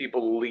of these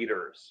people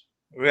leaders.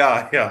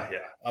 Yeah,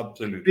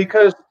 absolutely.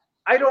 Because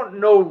I don't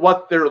know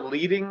what they're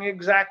leading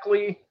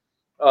exactly.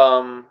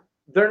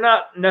 They're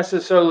not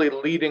necessarily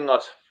leading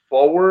us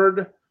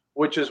forward,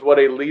 which is what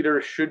a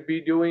leader should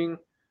be doing.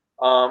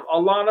 A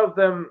lot of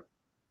them,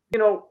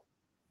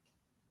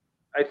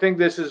 I think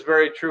this is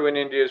very true in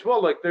India as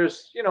well. Like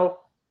there's,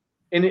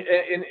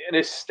 an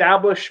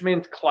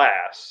establishment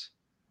class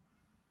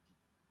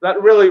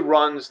that really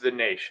runs the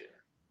nation.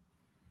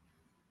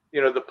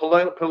 The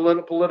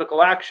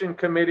political action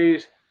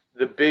committees,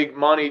 the big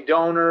money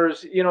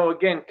donors,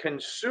 again,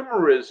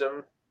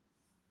 consumerism,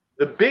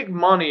 the big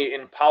money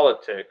in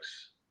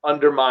politics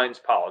undermines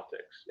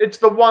politics. It's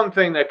the one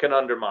thing that can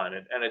undermine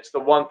it, and it's the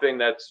one thing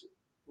that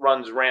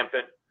runs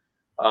rampant.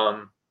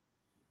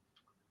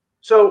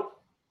 So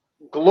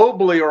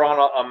globally, or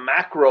on a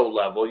macro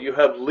level, you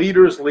have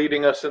leaders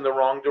leading us in the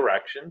wrong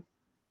direction,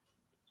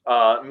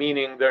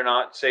 meaning they're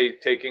not, say,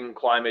 taking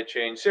climate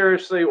change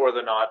seriously, or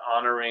they're not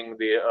honoring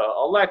the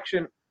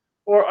election,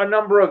 or a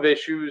number of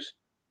issues,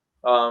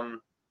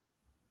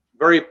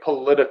 very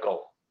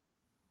political.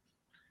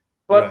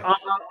 But Right.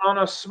 on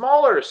a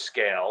smaller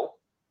scale,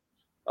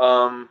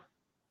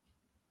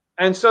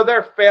 and so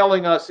they're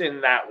failing us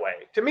in that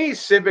way. To me,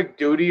 civic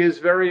duty is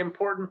very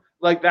important.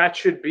 Like that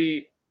should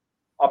be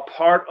a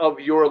part of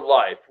your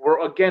life.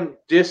 We're, again,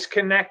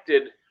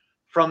 disconnected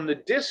from the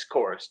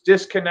discourse,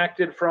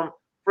 disconnected from,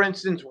 for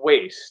instance,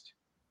 waste.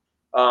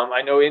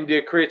 I know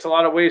India creates a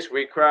lot of waste.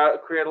 We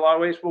create a lot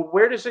of waste. Well,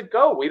 where does it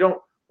go? We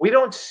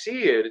don't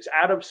see it. It's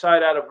out of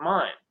sight, out of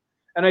mind.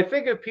 And I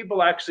think if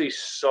people actually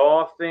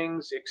saw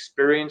things,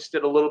 experienced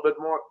it a little bit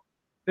more,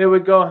 they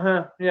would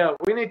go, yeah,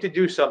 we need to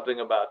do something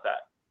about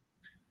that.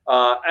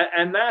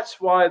 And that's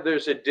why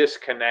there's a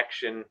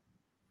disconnection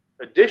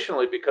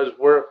additionally, because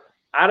we're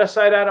out of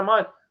sight, out of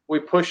mind. We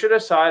push it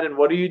aside. And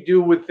what do you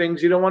do with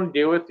things you don't want to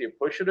deal with? You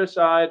push it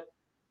aside.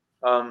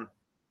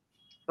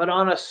 But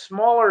on a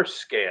smaller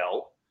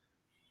scale,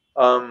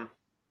 and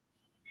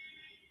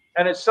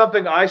it's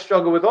something I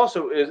struggle with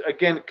also, is,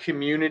 again,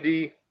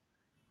 community,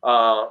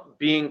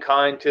 being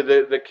kind to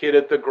the kid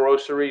at the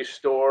grocery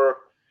store.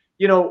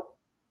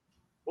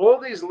 All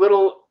these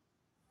little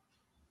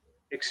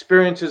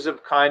experiences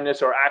of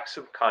kindness or acts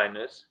of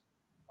kindness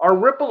are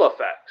ripple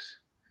effects,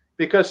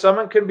 because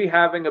someone can be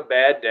having a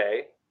bad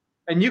day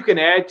and you can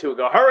add to it,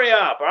 go, hurry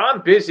up, or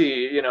I'm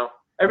busy.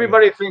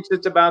 Everybody thinks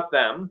it's about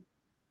them.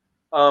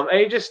 And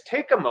you just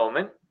take a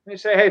moment and you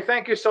say, hey,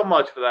 thank you so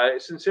much for that. I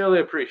sincerely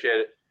appreciate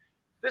it.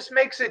 This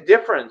makes a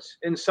difference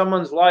in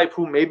someone's life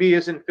who maybe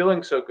isn't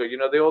feeling so good.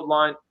 The old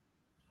line,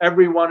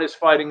 everyone is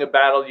fighting a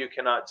battle you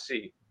cannot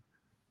see.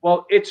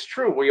 Well, it's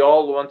true. We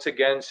all, once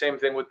again, same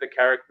thing with the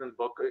character in the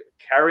book,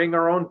 carrying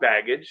our own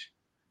baggage,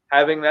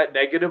 having that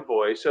negative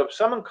voice. So if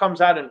someone comes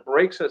out and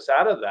breaks us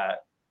out of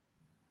that,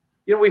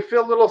 we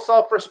feel a little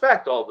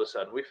self-respect all of a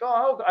sudden. We feel,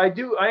 oh,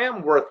 I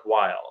am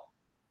worthwhile.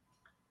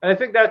 And I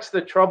think that's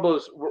the trouble,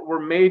 is we're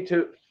made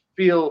to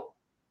feel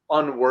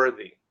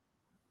unworthy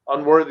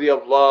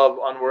of love,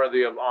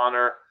 unworthy of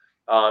honor,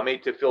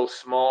 made to feel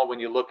small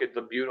when you look at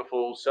the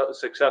beautiful,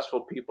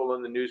 successful people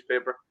in the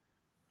newspaper.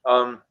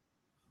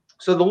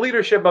 So the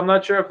leadership, I'm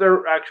not sure if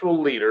they're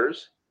actual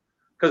leaders,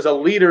 because a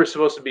leader is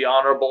supposed to be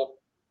honorable,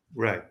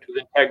 Right. with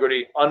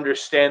integrity,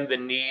 understand the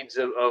needs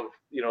of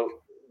the Who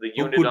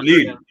unit could under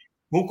lead? him.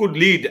 Who could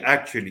lead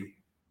actually?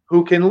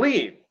 who can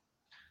lead.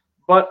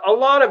 But a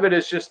lot of it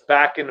is just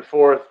back and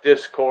forth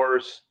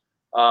discourse.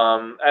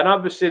 And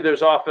obviously,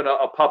 there's often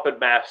a puppet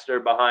master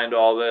behind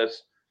all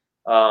this,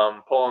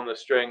 pulling the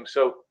strings.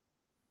 So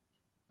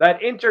that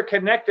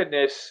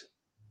interconnectedness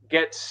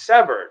gets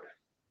severed.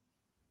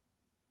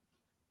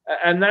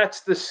 And that's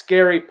the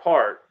scary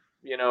part,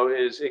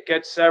 is it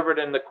gets severed.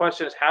 And the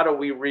question is, how do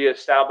we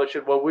reestablish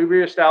it? Well, we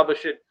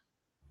reestablish it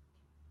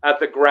at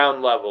the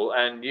ground level.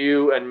 And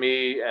you and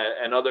me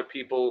and other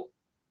people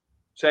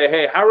say,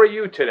 hey, how are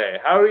you today?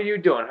 How are you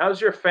doing?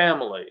 How's your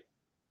family?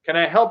 Can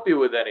I help you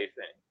with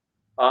anything?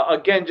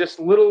 Again, just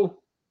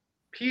little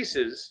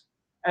pieces.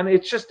 And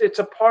it's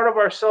a part of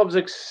ourselves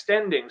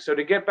extending. So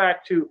to get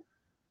back to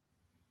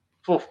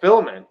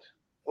fulfillment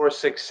or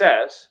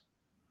success,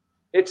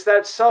 it's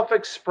that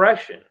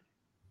self-expression,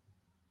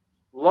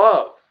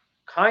 love,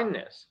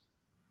 kindness.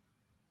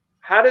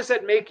 How does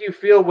it make you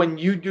feel when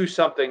you do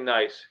something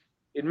nice?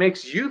 It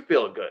makes you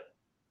feel good.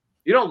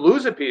 You don't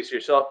lose a piece of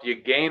yourself, you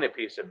gain a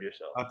piece of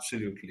yourself.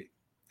 Absolutely,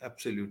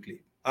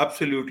 absolutely,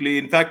 absolutely.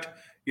 In fact,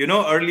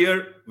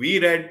 earlier we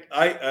read,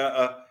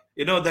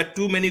 that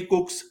too many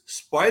cooks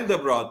spoil the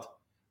broth.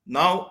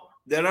 Now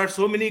there are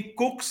so many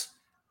cooks,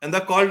 and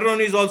the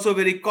cauldron is also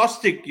very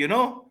caustic.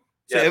 So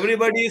Yes.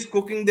 everybody is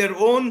cooking their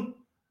own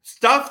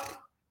stuff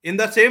in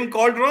the same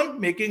cauldron,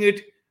 making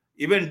it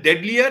even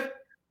deadlier.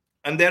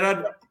 And there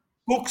are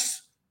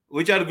cooks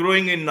which are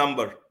growing in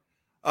number.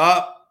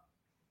 Uh,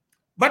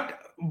 but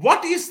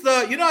what is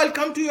I'll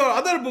come to your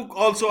other book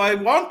also. I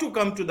want to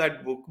come to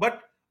that book.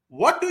 But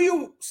what do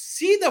you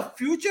see the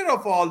future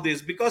of all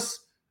this? Because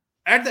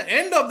at the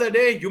end of the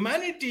day,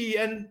 humanity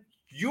and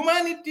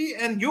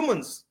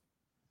humans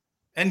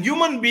and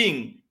human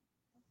being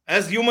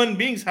as human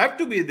beings have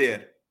to be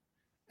there.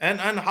 And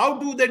how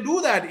do they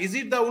do that? Is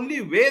it the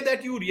only way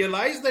that you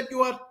realize that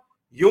you are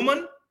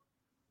human,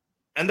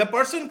 and the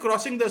person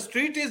crossing the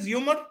street is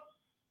human,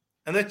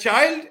 and the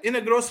child in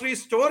a grocery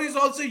store is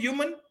also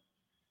human,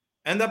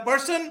 and the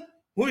person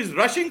who is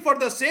rushing for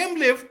the same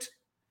lift,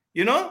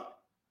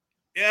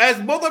 as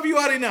both of you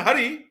are in a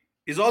hurry,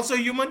 is also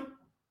human,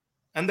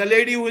 and the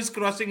lady who is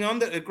crossing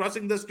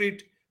the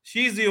street,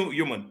 she is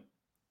human.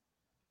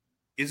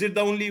 Is it the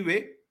only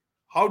way?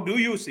 How do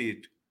you see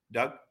it,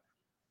 Doug?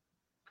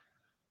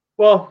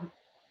 Well,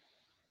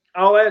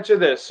 I'll answer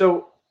this.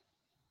 So,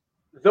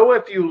 though,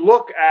 if you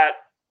look at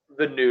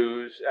the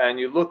news and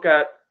you look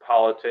at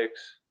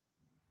politics,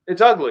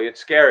 it's ugly,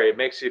 it's scary, it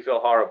makes you feel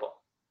horrible,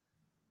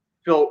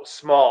 feel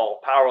small,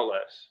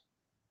 powerless.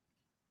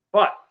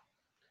 But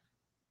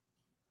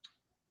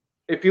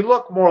if you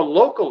look more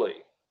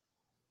locally,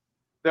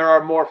 there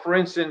are more, for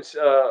instance,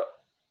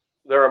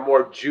 there are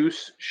more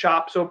juice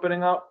shops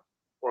opening up,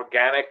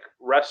 organic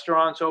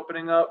restaurants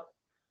opening up,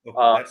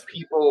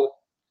 people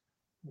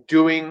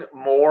doing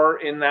more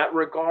in that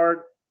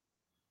regard.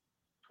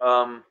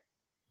 So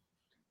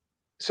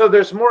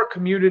there's more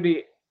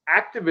community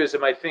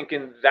activism, I think,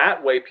 in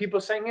that way. People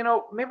saying,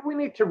 maybe we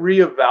need to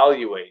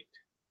reevaluate.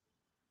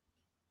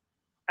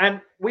 And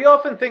we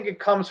often think it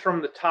comes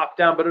from the top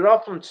down, but it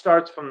often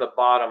starts from the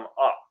bottom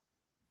up.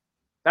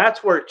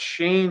 That's where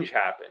change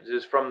happens,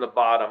 is from the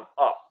bottom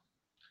up.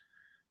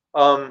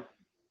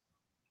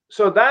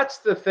 So that's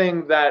the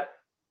thing that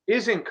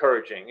is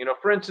encouraging.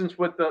 For instance,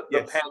 with the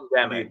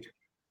pandemic,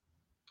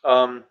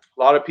 a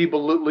lot of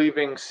people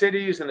leaving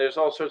cities, and there's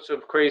all sorts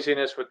of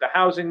craziness with the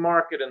housing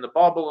market and the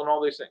bubble and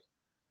all these things.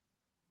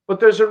 But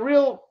there's a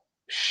real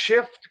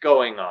shift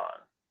going on.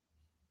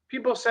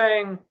 People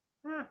saying,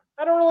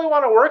 I don't really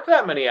want to work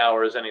that many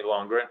hours any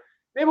longer.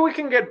 Maybe we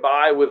can get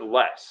by with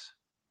less.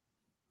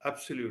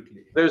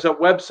 Absolutely. There's a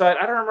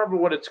website, I don't remember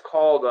what it's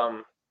called.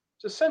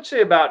 It's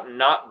essentially about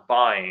not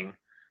buying.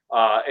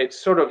 It's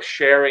sort of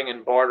sharing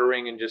and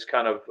bartering and just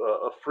kind of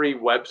a free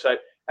website.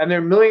 And there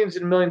are millions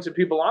and millions of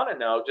people on it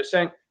now just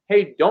saying,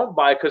 hey, don't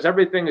buy because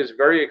everything is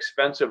very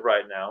expensive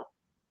right now,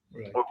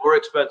 or more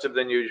expensive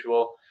than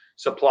usual,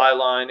 supply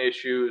line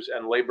issues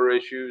and labor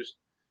issues.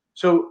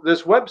 So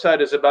this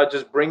website is about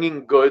just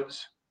bringing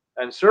goods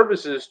and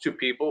services to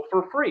people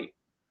for free.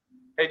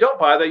 Hey, don't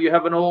buy that. You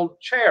have an old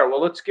chair.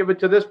 Well, let's give it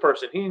to this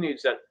person. He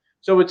needs that.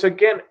 So it's,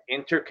 again,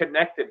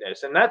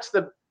 interconnectedness. And that's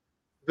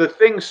the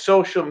thing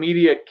social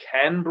media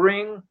can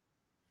bring,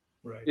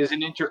 is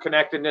an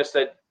interconnectedness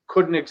that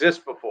couldn't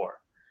exist before.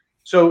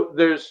 So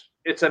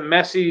it's a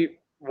messy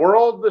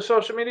world, the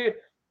social media,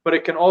 but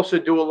it can also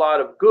do a lot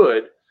of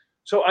good.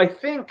 So I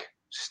think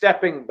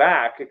stepping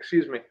back,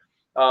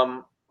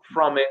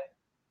 from it,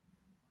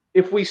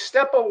 if we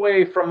step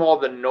away from all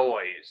the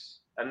noise,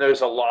 and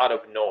there's a lot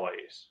of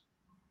noise,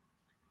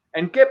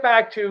 and get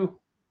back to,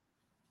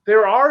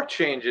 there are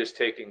changes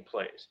taking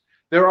place.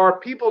 There are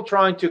people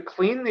trying to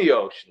clean the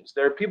oceans.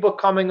 There are people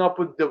coming up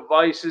with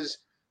devices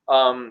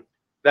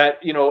that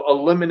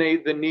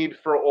eliminate the need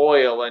for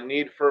oil and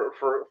need for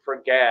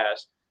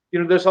gas.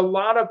 There's a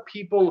lot of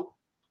people,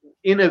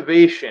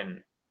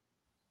 innovation,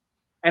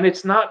 and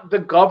it's not the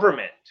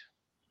government.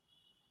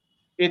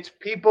 It's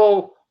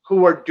people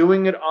who are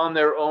doing it on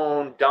their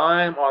own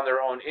dime, on their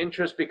own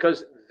interest,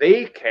 because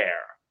they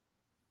care.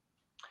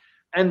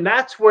 And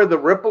that's where the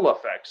ripple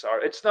effects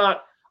are. It's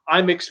not,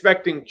 I'm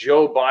expecting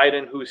Joe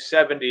Biden, who's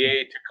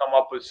 78, to come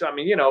up with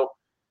something.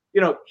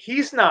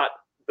 He's not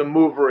the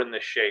mover and the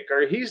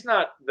shaker. He's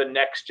not the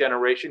next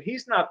generation.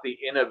 He's not the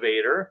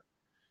innovator.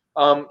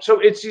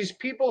 So it's these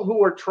people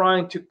who are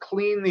trying to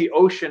clean the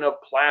ocean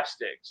of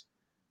plastics.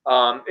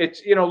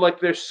 It's, like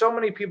there's so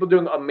many people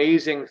doing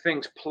amazing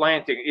things,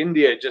 planting.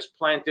 India just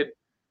planted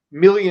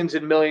millions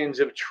and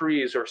millions of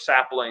trees or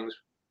saplings.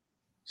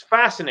 It's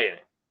fascinating.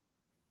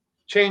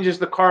 Changes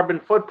the carbon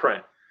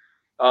footprint.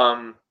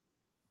 And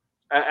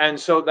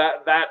so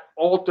that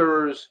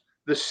alters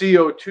the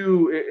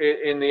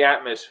CO2 in the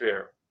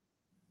atmosphere.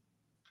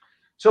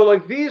 So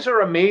like these are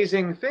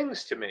amazing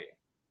things to me.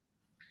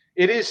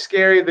 It is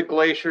scary. The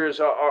glaciers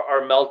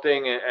are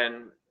melting,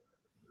 and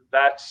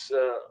that's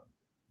a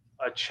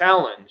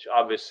challenge,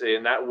 obviously,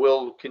 and that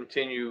will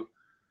continue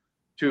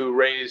to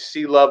raise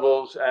sea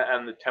levels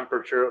and the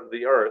temperature of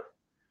the earth.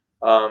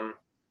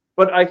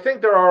 But I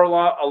think there are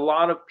a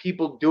lot of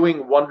people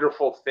doing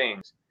wonderful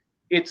things.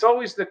 It's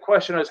always the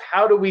question is,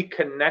 how do we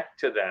connect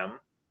to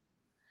them?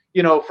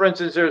 For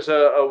instance, there's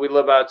we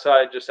live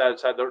just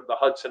outside the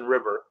Hudson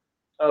River,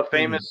 a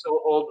famous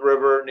old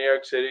river, New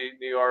York City,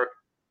 New York,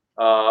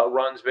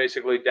 runs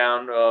basically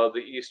down the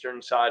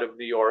eastern side of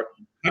New York.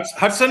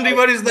 Hudson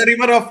River is the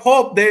river of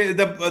hope.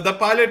 The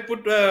pilot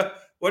put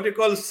what you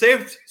call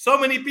saved so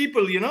many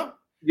people.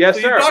 Yes,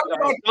 so sir. You talk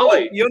about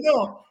hope,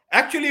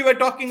 Actually, we're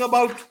talking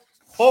about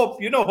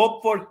hope.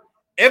 Hope for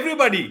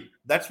everybody.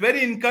 That's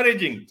very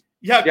encouraging.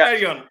 Yeah, yes.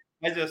 Carry on.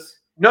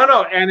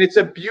 No, and it's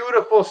a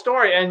beautiful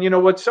story.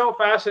 And what's so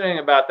fascinating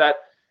about that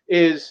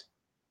is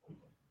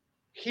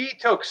he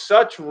took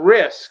such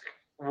risk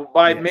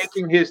by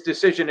making his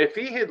decision. If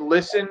he had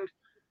listened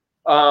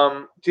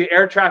to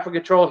air traffic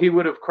control, he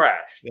would have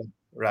crashed. Yeah,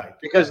 right.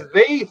 Because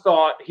they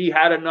thought he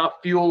had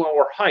enough fuel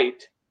or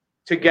height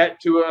to get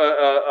to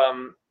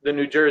the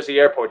New Jersey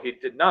airport. He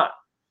did not.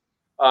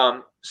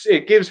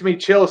 It gives me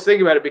chills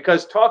thinking about it,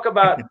 because talk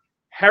about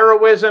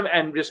heroism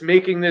and just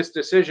making this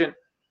decision.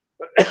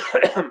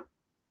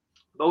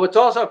 But what's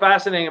also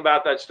fascinating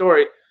about that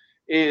story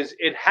is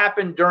it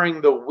happened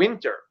during the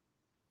winter.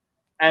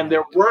 And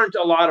there weren't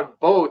a lot of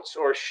boats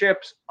or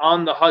ships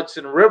on the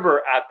Hudson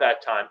River at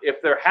that time.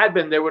 If there had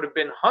been, there would have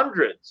been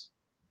hundreds.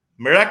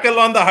 Miracle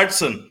on the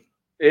Hudson.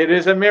 It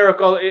is a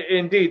miracle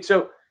indeed.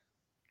 So,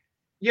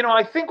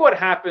 I think what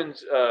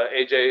happens,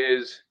 AJ,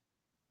 is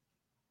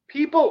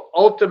people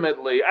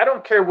ultimately, I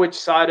don't care which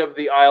side of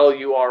the aisle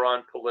you are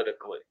on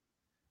politically,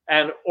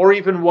 or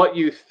even what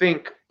you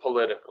think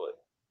politically.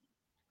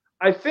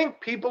 I think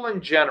people in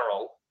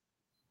general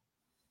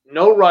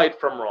know right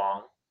from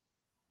wrong.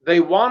 They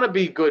want to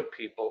be good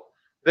people.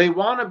 They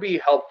want to be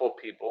helpful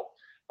people.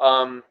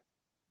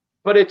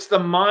 But it's the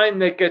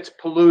mind that gets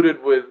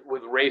polluted with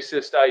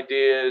racist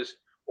ideas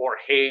or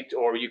hate,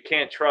 or you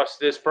can't trust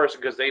this person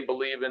because they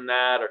believe in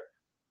that.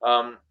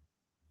 Or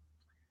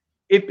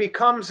it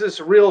becomes this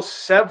real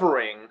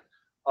severing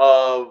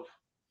of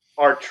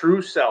our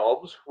true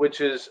selves,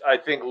 which is, I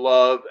think,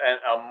 love and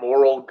a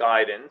moral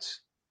guidance,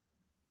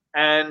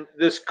 and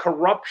this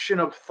corruption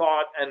of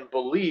thought and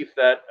belief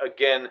that,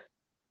 again,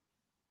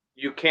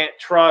 you can't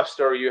trust,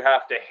 or you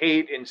have to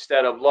hate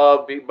instead of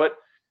love. But,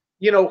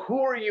 who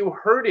are you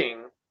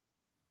hurting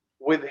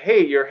with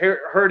hate?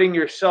 You're hurting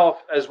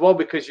yourself as well,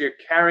 because you're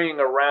carrying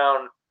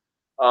around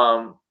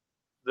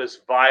this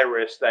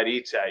virus that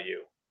eats at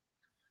you.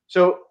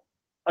 So,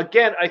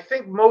 again, I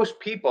think most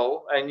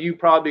people, and you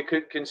probably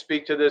can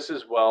speak to this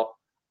as well,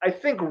 I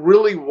think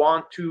really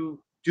want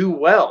to do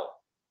well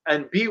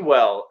and be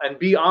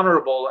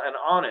honorable and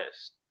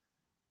honest.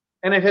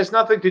 And it has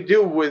nothing to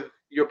do with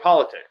your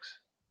politics.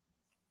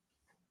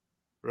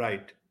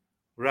 Right,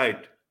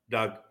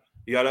 Doug.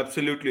 You're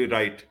absolutely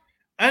right.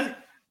 And,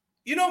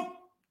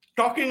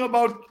 talking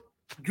about,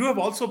 you have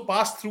also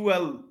passed through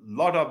a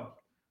lot of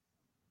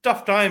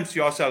tough times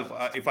yourself,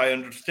 if I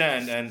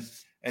understand,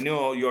 and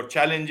your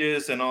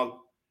challenges and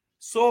all.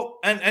 So,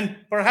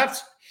 and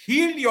perhaps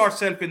healed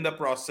yourself in the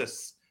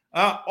process.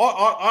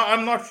 Or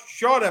I'm not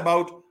sure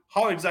about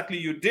how exactly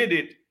you did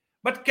it,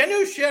 but can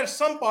you share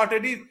some part?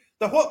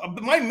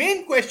 My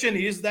main question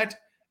is that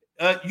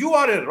you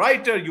are a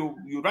writer.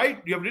 You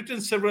write. You have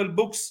written several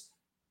books.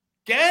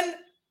 Can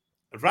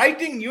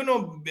writing,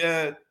 help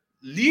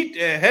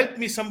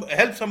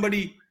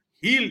somebody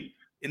heal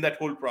in that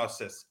whole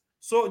process?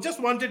 So, just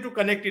wanted to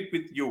connect it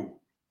with you.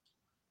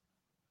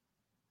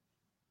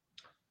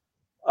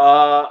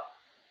 I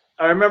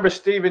remember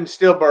Steven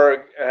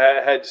Spielberg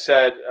had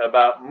said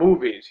about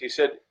movies. He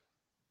said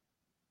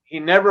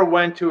he never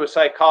went to a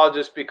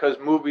psychologist because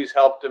movies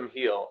helped him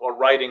heal, or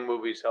writing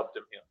movies helped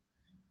him heal.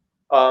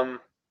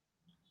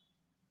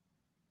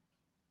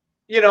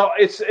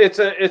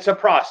 It's a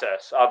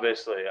process.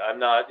 Obviously, I'm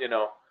not.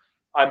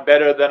 I'm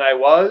better than I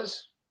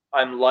was.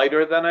 I'm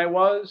lighter than I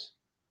was.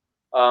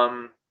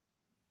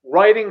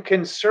 Writing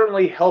can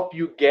certainly help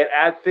you get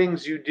at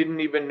things you didn't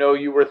even know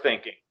you were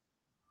thinking.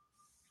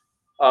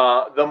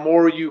 the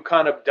more you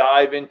kind of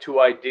dive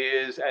into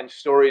ideas and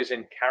stories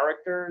and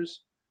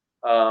characters,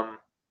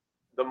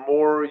 the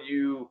more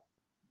you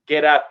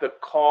get at the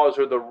cause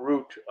or the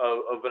root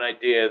of an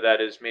idea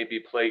that is maybe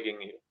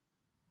plaguing you.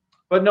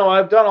 But no,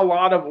 I've done a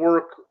lot of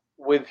work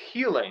with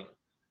healing,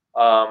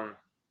 um,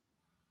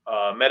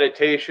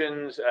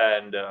 meditations,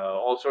 and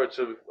all sorts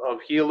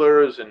of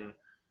healers. And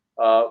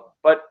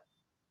but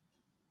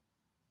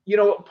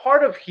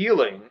part of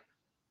healing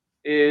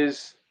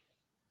is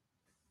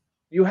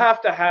you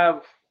have to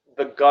have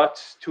the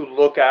guts to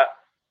look at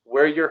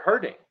where you're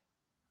hurting.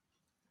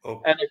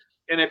 Oh.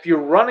 And if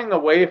you're running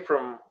away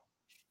from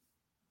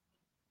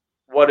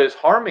what is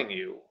harming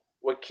you,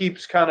 what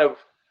keeps kind of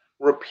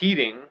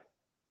repeating,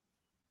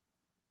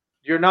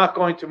 you're not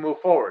going to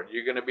move forward.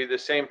 You're going to be the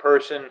same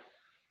person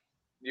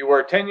you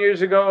were 10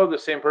 years ago, the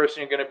same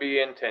person you're going to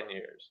be in 10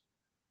 years.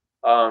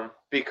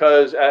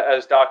 Because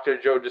as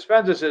Dr. Joe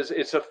Dispenza says,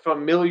 it's a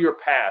familiar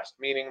past,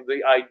 meaning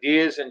the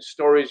ideas and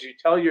stories you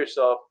tell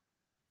yourself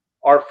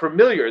are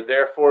familiar.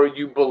 Therefore,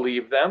 you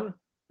believe them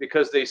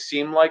because they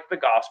seem like the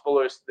gospel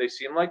or they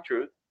seem like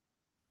truth.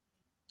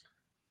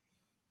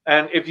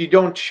 And if you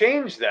don't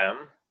change them,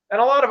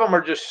 and a lot of them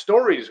are just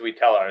stories we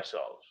tell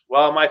ourselves.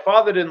 Well, my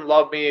father didn't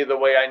love me the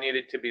way I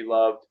needed to be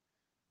loved,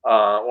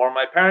 or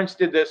my parents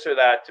did this or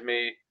that to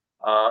me,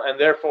 and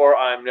therefore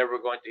I'm never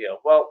going to heal.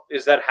 Well,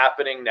 is that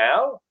happening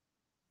now?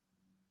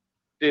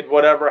 Did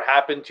whatever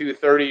happened to you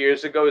 30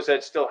 years ago, is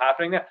that still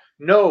happening now?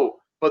 No,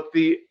 but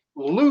the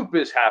loop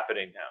is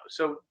happening now.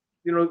 So,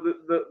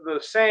 the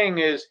saying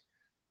is,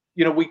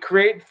 we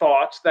create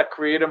thoughts that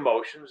create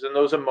emotions, and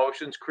those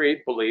emotions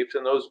create beliefs,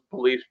 and those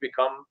beliefs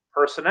become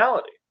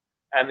personality.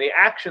 And the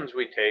actions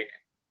we take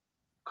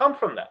come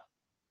from that.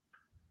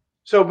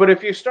 So, but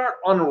if you start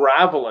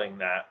unraveling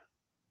that,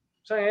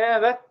 saying, yeah,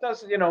 that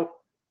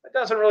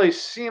doesn't really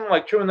seem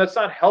like true, and that's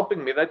not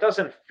helping me, that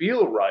doesn't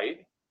feel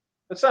right,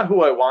 that's not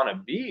who I want to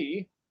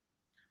be.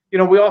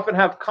 We often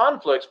have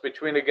conflicts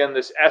between, again,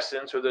 this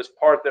essence or this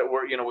part that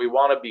we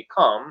want to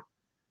become,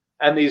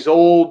 and these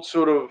old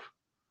sort of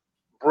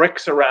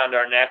bricks around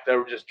our neck that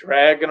we're just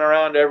dragging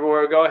around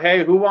everywhere. Go,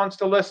 hey, who wants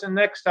to listen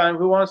next time?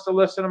 Who wants to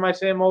listen to my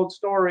same old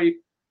story?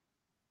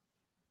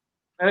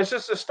 And it's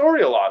just a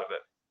story, a lot of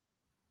it.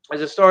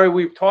 It's a story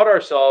we've taught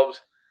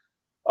ourselves,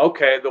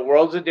 okay, the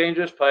world's a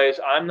dangerous place.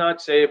 I'm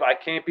not safe. I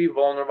can't be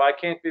vulnerable. I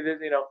can't be this,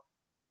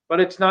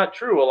 but it's not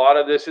true. A lot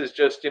of this is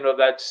just,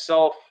 that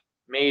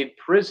self-made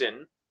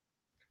prison.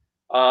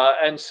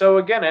 And so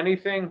again,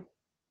 anything,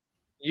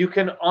 you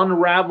can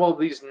unravel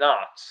these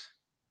knots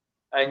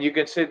and you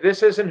can say,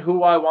 this isn't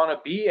who I want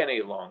to be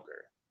any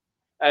longer.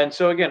 And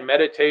so again,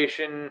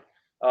 meditation,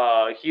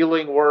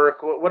 healing work,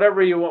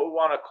 whatever you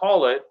want to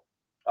call it,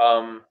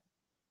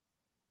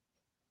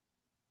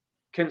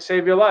 can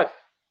save your life.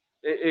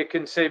 It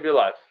can save your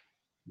life.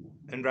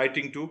 And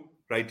writing too,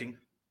 writing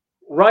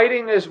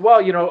as well.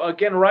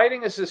 Again,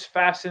 writing is this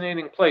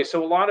fascinating place.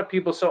 So a lot of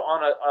people,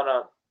 on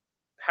a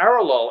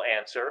parallel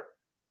answer,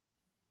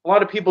 a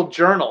lot of people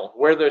journal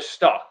where they're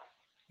stuck.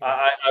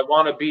 I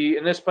want to be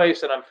in this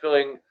place and I'm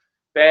feeling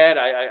bad.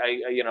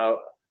 A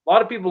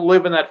lot of people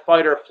live in that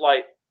fight or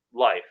flight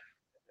life,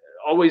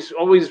 always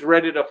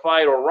ready to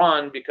fight or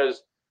run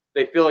because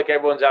they feel like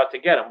everyone's out to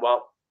get them.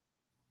 Well,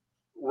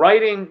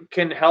 writing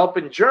can help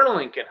and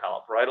journaling can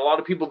help, right? A lot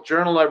of people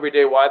journal every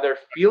day why they're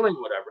feeling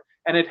whatever,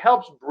 and it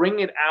helps bring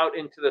it out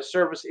into the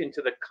surface,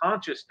 into the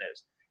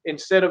consciousness,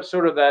 instead of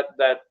sort of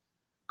that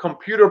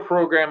computer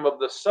program of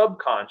the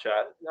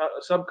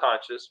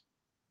subconscious.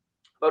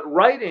 But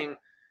writing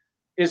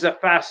is a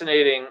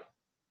fascinating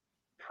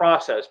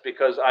process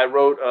because I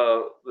wrote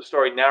the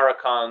story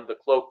Narracan, The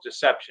Cloaked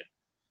Deception.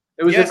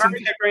 It was a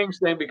very strange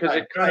thing because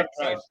it kind of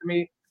came to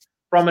me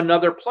from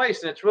another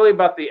place, and it's really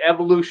about the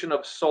evolution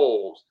of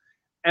souls,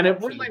 and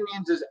it really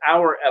means is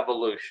our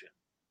evolution,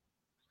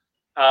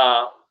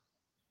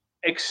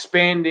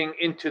 expanding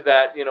into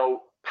that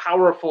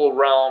powerful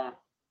realm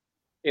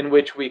in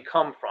which we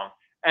come from.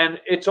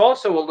 And it's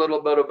also a little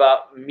bit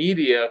about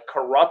media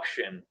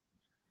corruption,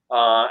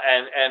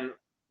 and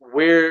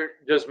where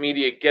does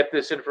media get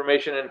this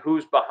information and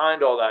who's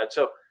behind all that.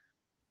 So,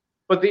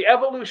 but the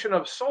evolution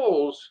of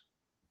souls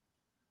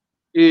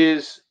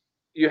is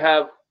you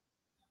have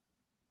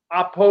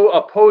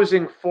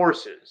opposing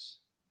forces.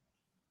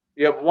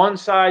 You have one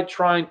side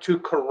trying to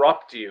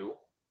corrupt you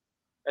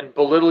and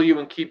belittle you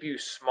and keep you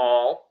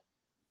small,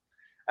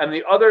 and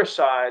the other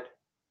side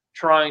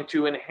trying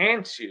to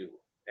enhance you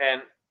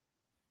and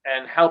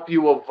help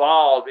you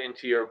evolve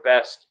into your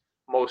best,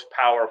 most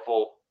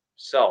powerful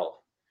self.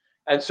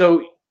 And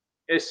so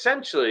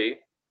essentially,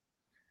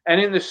 and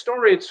in the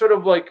story, it's sort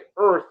of like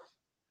Earth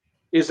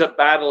is a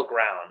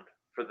battleground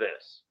for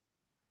this,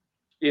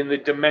 in the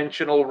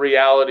dimensional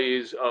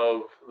realities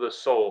of the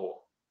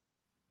soul.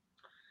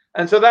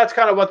 And so that's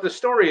kind of what the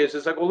story is.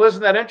 It's like, well,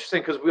 isn't that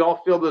interesting? Because we all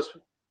feel this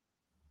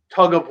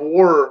tug of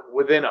war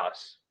within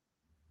us.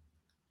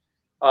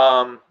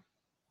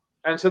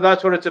 And so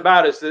that's what it's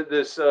about, is that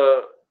this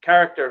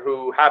character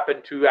who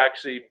happened to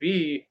actually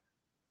be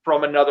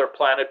from another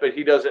planet, but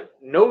he doesn't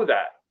know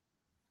that.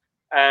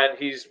 and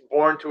he's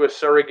born to a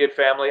surrogate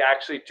family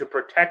actually to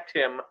protect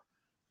him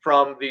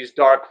from these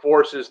dark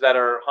forces that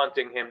are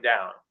hunting him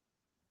down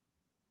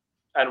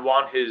and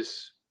want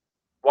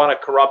to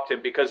corrupt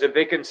him, because if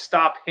they can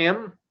stop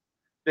him,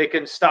 they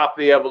can stop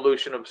the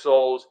evolution of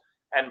souls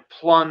and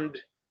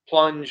plunge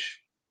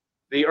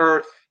the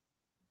earth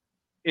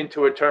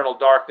into eternal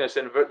darkness,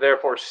 and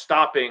therefore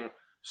stopping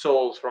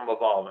souls from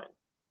evolving.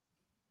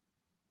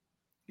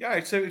 Yeah,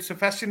 it's a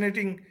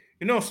fascinating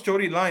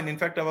storyline. In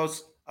fact, I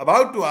was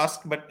about to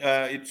ask, but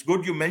it's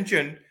good you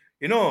mentioned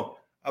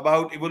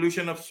about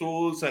evolution of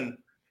souls and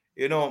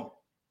you know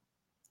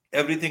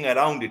everything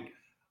around it.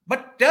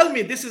 But tell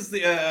me, this is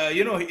the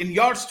in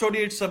your story,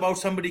 it's about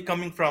somebody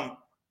coming from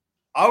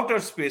outer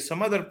space,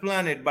 some other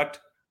planet. But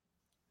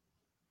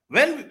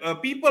when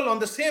people on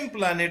the same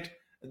planet,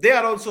 they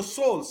are also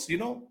souls,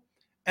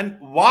 and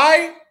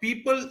why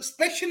people,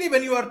 especially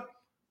when you are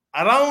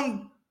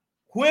around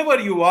whoever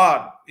you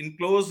are, in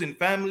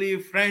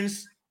family,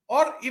 friends,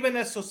 or even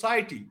as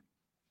society,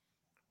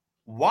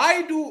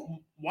 why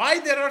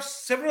there are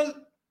several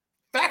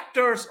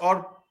factors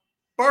or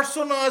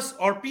personas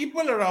or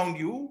people around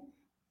you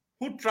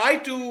who try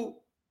to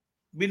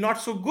be not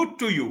so good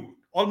to you,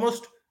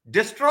 almost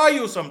destroy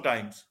you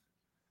sometimes.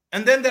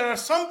 And then there are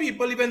some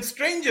people, even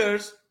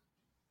strangers,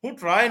 who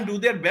try and do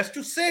their best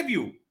to save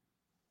you.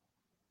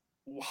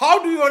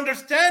 How do you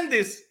understand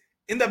this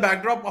in the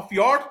backdrop of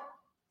your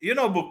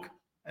book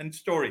and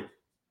story?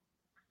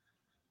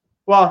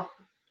 Well,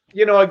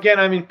 again,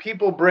 I mean,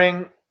 people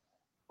bring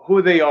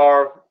who they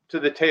are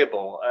to the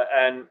table,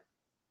 and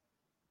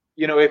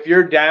if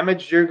you're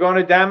damaged, you're going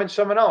to damage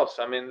someone else.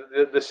 I mean,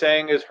 the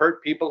saying is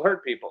hurt people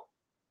hurt people.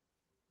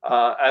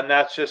 And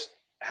that's just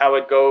how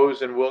it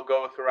goes and will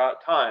go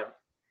throughout time.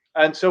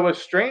 And so a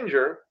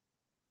stranger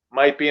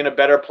might be in a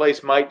better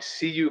place, might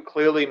see you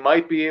clearly,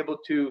 might be able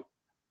to,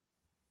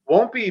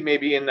 won't be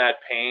maybe in that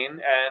pain,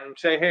 and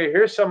say, hey,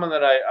 here's someone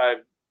that I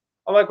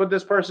like what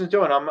this person's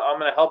doing. I'm going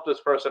to help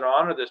this person or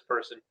honor this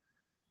person.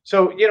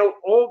 So,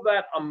 all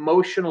that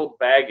emotional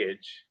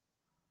baggage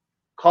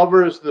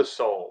covers the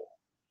soul,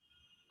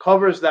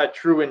 covers that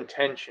true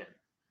intention.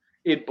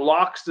 It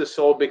blocks the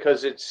soul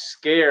because it's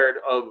scared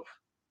of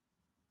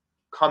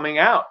coming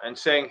out and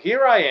saying,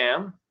 here I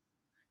am,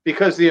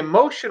 because the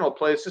emotional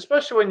place,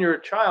 especially when you're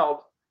a child,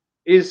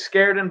 is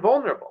scared and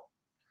vulnerable.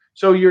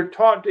 So you're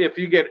taught, if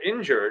you get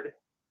injured,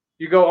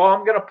 you go, oh,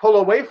 I'm going to pull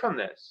away from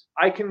this.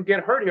 I can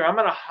get hurt here. I'm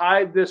going to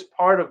hide this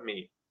part of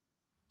me.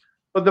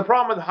 But the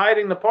problem with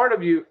hiding the part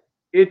of you,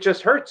 it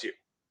just hurts you.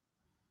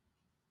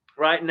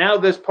 Right now,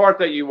 this part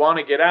that you want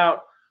to get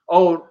out,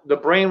 oh, the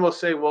brain will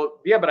say, well,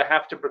 yeah, but I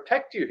have to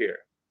protect you here.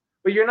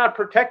 But you're not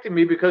protecting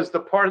me, because the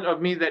part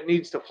of me that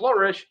needs to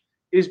flourish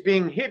is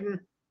being hidden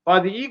by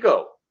the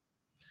ego.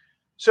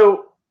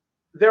 So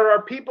there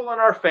are people in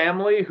our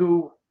family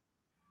who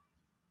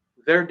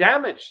they're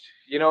damaged,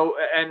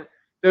 and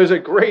there's a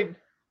great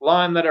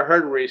line that I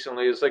heard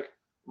recently. It's like,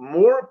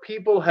 more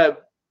people have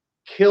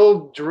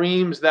killed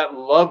dreams that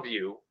love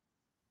you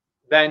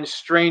than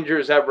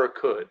strangers ever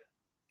could.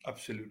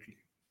 Absolutely.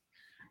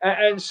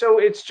 And so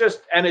it's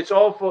just, and it's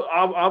awful.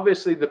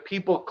 Obviously, the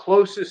people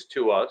closest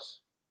to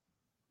us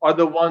are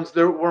the ones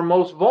that we're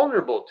most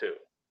vulnerable to.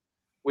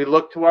 We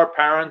look to our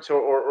parents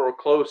or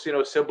close,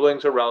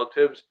 siblings or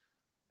relatives.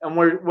 And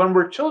when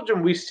we're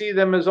children, we see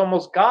them as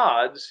almost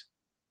gods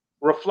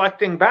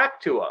reflecting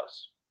back to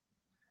us.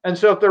 And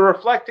so if they're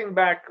reflecting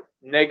back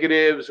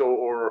negatives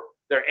or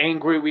they're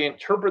angry, we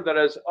interpret that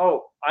as,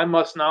 oh, I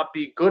must not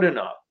be good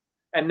enough.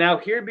 And now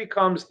here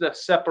becomes the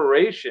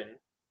separation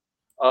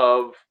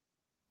of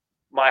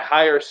my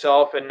higher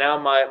self and now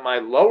my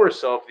lower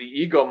self, the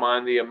ego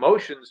mind, the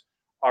emotions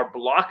are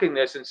blocking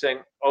this and saying,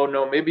 oh,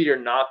 no, maybe you're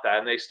not that.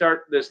 And they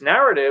start this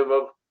narrative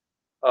of,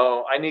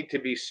 oh, I need to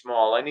be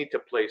small. I need to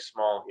play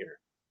small here.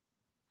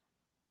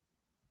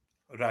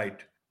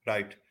 Right,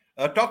 right.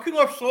 Talking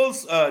of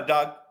souls,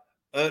 Doug,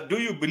 do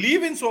you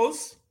believe in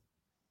souls?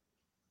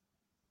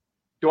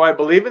 Do I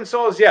believe in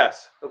souls?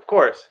 Yes, of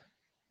course.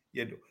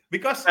 You do.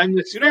 Because and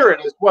the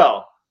spirit as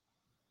well.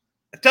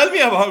 Tell me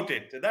about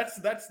it.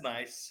 That's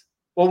nice.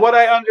 Well, what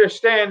I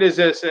understand is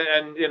this,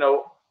 and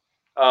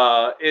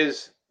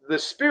is the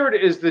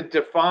spirit is the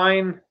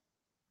divine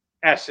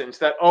essence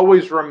that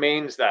always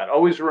remains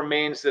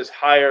this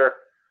higher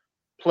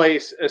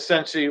place,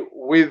 essentially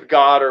with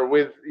God or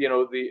with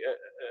the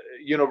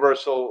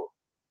universal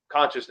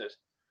consciousness.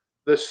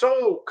 The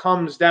soul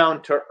comes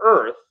down to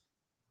earth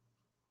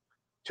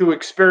to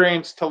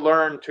experience, to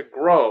learn, to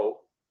grow.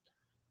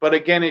 But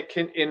again, it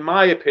can, in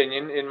my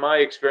opinion, in my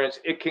experience,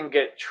 it can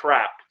get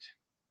trapped.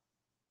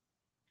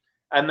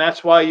 And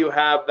that's why you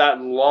have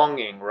that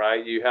longing,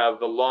 right? You have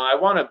the I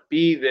want to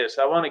be this,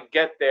 I want to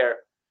get there,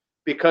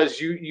 because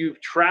you've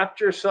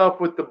trapped yourself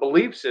with the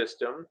belief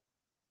system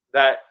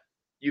that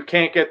you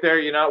can't get there,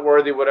 you're not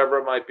worthy, whatever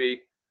it might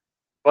be.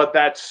 But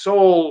that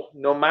soul,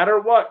 no matter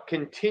what,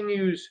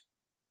 continues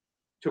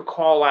to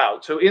call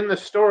out. So in the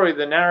story,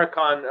 the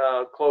Naricon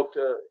cloaked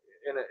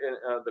in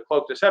the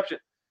cloak deception,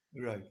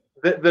 right?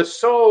 The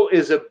soul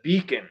is a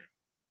beacon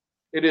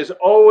It is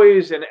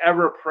always an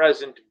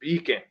ever-present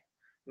beacon.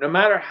 No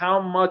matter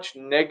how much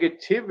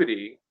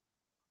negativity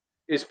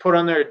is put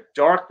on there,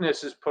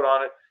 darkness is put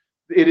on it,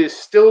 it is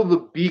still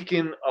the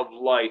beacon of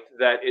light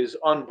that is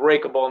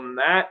unbreakable. And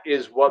that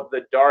is what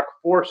the dark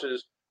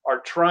forces are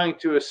trying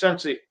to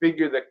essentially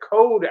figure the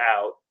code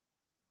out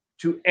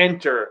to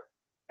enter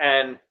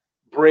and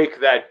break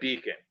that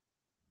beacon.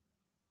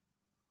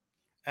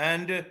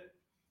 And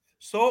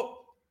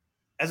so,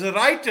 as a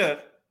writer,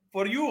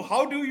 for you,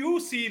 how do you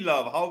see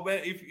love?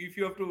 If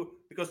you have to,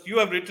 because you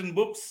have written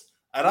books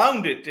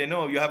around it,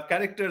 you have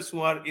characters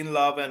who are in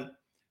love. And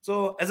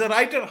so, as a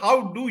writer,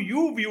 how do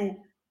you view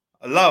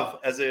love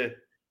as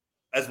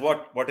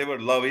whatever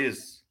love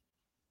is?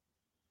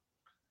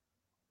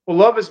 Well,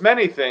 love is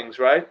many things,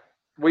 right?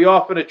 We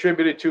often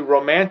attribute it to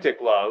romantic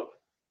love,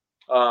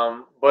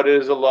 but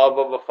it is a love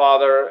of a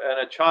father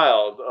and a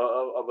child,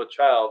 of a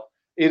child.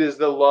 It is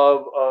the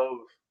love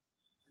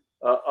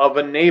of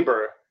a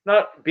neighbor,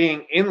 not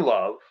being in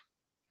love,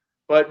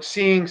 but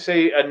seeing,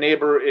 say, a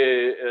neighbor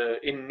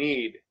in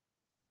need.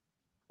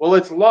 Well,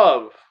 it's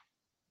love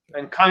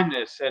and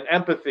kindness and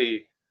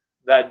empathy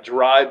that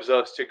drives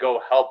us to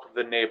go help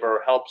the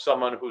neighbor, help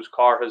someone whose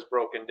car has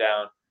broken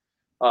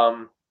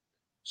down.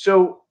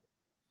 So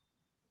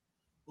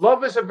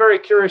love is a very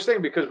curious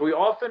thing because we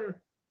often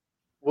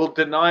will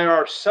deny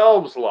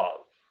ourselves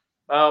love.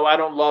 Oh, I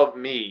don't love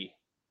me,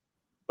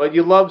 but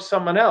you love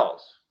someone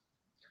else.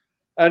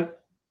 And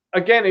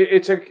again,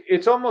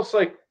 it's almost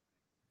like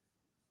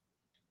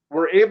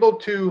we're able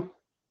to,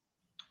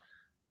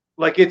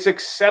 like, it's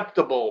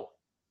acceptable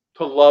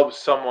to love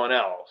someone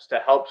else, to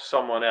help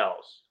someone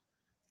else.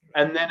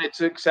 And then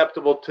it's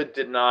acceptable to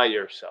deny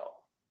yourself.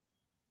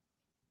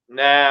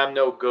 Nah, I'm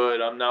no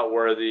good. I'm not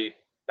worthy.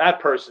 That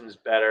person's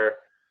better.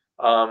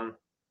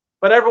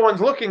 But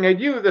everyone's looking at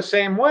you the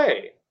same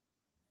way.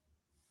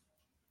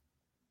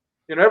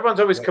 Everyone's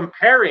always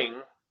comparing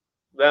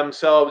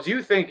themselves.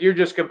 You think you're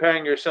just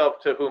comparing yourself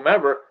to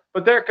whomever,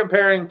 but they're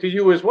comparing to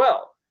you as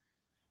well.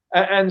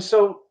 And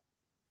so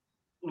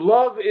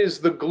love is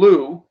the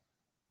glue.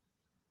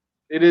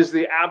 It is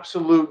the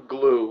absolute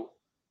glue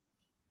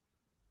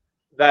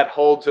that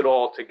holds it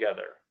all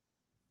together.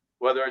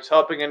 Whether it's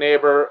helping a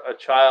neighbor, a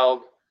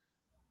child,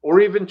 or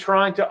even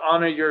trying to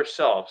honor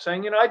yourself,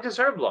 saying, I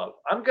deserve love.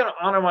 I'm going to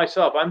honor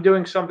myself. I'm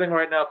doing something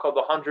right now called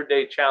the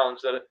 100-Day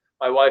Challenge that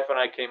my wife and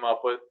I came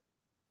up with,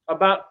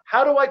 about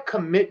how do I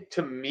commit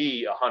to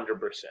me 100%,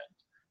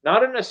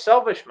 not in a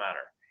selfish manner,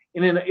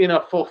 in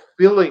a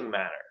fulfilling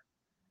manner.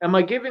 Am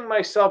I giving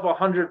myself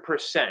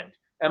 100%?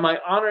 Am I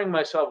honoring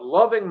myself,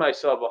 loving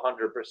myself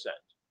 100%?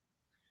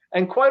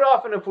 And quite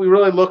often, if we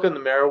really look in the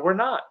mirror, we're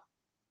not.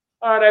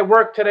 All right, I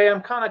worked today.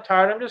 I'm kind of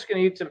tired. I'm just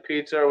going to eat some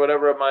pizza or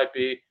whatever it might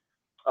be,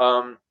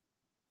 and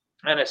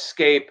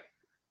escape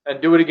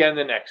and do it again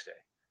the next day.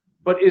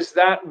 But is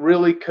that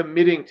really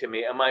committing to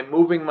me? Am I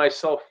moving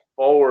myself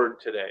forward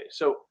today?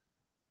 So,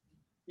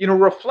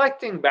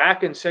 reflecting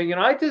back and saying,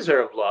 I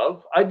deserve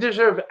love. I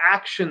deserve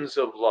actions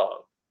of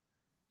love.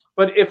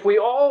 But if we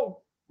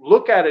all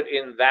look at it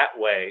in that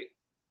way,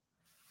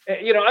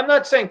 I'm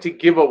not saying to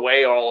give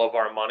away all of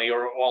our money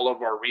or all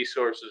of our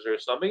resources or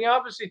something. You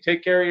obviously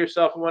take care of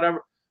yourself and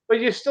whatever,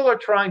 but you still are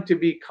trying to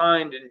be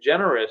kind and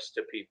generous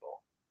to people.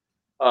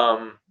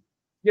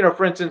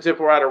 For instance, if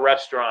we're at a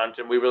restaurant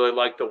and we really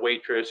like the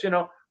waitress,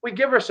 we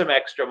give her some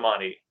extra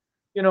money.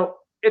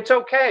 It's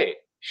okay.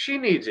 She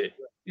needs it.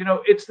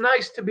 It's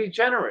nice to be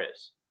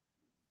generous,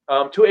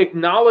 to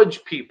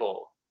acknowledge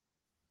people.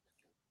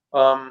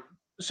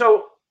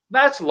 So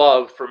that's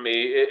love for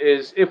me,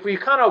 is if we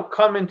kind of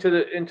come into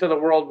the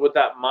world with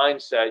that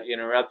mindset,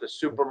 at the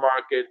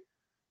supermarket,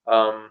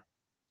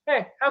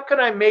 hey, how can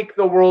I make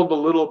the world a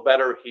little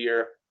better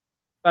here?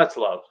 That's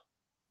love.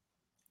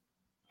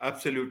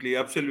 Absolutely,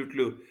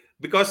 absolutely.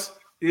 Because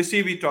you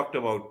see, we talked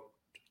about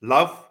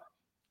love,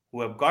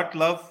 who have got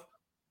love,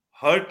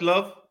 hurt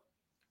love,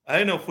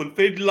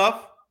 fulfilled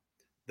love.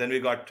 Then we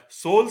got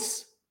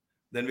souls.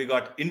 Then we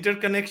got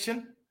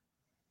interconnection.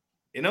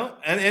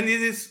 And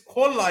it is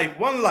whole life,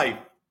 one life,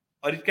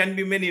 or it can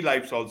be many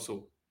lives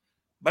also.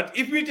 But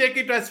if we take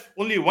it as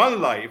only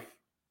one life,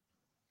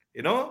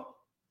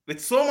 with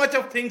so much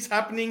of things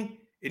happening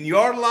in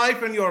your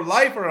life and your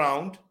life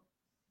around,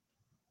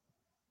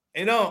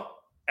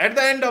 at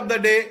the end of the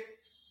day,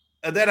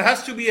 there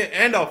has to be an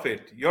end of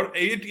it.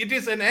 It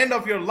is an end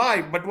of your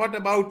life, but what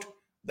about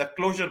the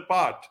closure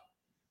part?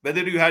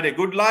 Whether you had a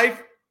good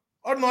life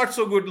or not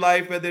so good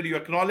life, whether you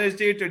acknowledged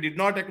it or did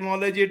not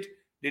acknowledge it,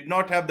 did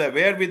not have the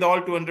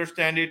wherewithal to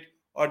understand it,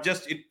 or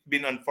just it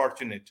been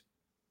unfortunate.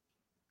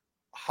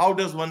 How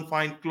does one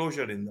find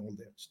closure in all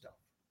that stuff?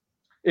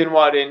 In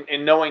what?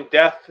 In knowing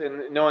death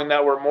and knowing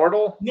that we're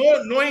mortal?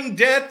 No, knowing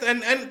death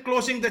and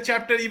closing the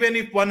chapter, even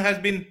if one has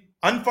been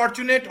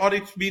unfortunate or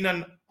it's been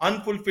an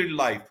unfulfilled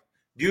life.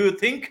 Do you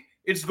think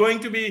it's going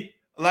to be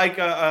like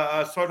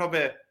a sort of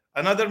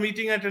another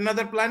meeting at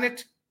another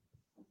planet?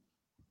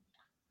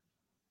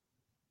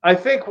 I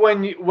think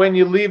when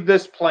you leave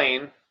this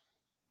plane,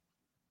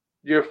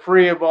 you're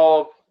free of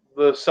all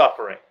the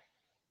suffering.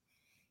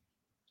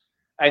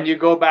 and you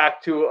go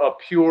back to a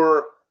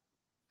pure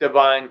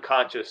divine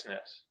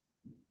consciousness.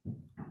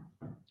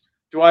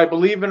 Do I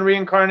believe in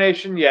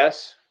reincarnation?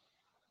 Yes.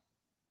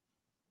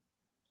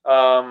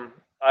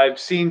 I've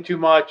seen too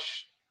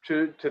much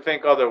to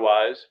think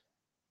otherwise.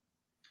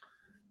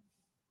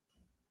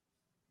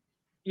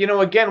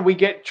 Again, we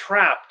get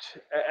trapped,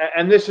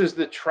 and this is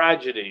the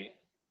tragedy,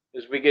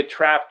 is we get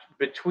trapped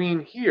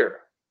between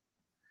here.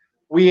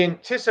 We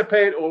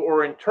anticipate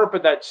or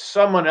interpret that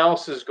someone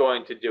else is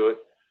going to do it,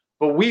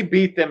 but we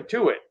beat them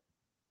to it.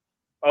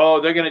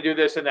 Oh, they're going to do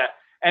this and that.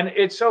 And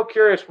it's so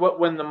curious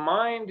when the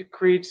mind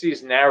creates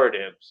these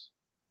narratives.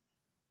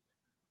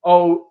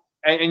 Oh,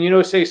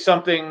 and say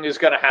something is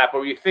going to happen,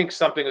 or you think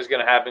something is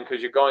going to happen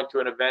because you're going to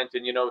an event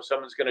and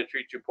someone's going to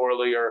treat you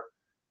poorly, or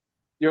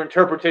your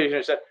interpretation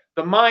is that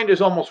the mind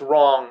is almost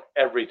wrong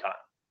every time.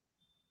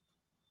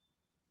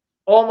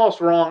 Almost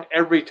wrong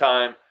every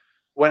time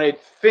when it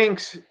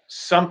thinks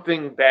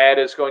something bad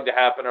is going to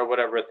happen or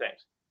whatever it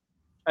thinks.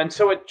 And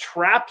so it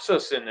traps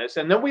us in this,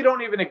 and then we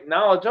don't even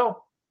acknowledge,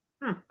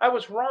 I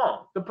was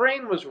wrong. The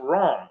brain was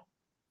wrong.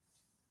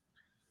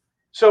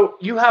 So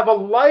you have a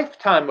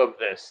lifetime of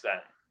this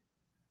then,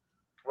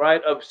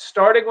 right? Of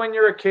starting when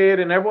you're a kid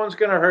and everyone's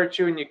going to hurt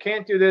you and you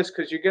can't do this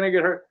because you're going to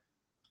get hurt.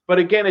 But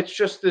again, it's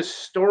just this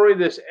story,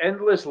 this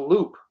endless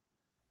loop.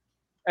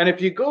 And if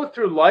you go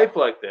through life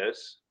like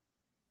this,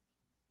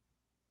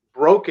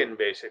 broken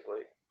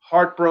basically,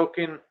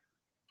 heartbroken,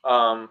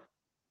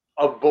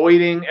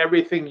 avoiding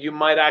everything you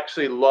might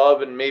actually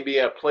love and maybe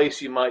a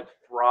place you might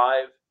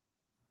thrive,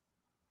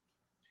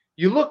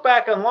 you look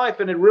back on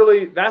life and it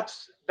really,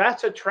 that's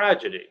a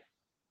tragedy.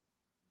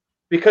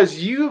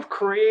 Because you've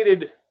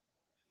created,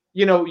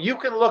 you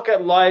can look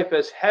at life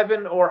as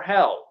heaven or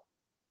hell.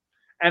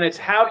 And it's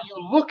how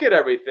you look at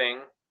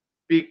everything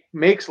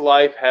makes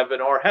life heaven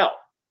or hell,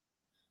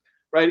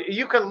 right?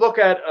 You can look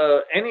at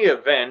any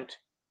event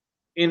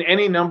in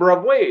any number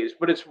of ways,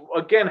 but it's,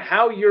 again,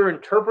 how you're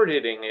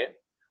interpreting it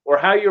or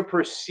how you're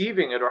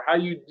perceiving it or how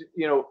you,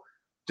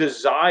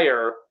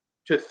 desire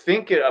to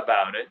think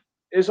about it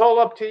is all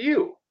up to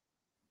you.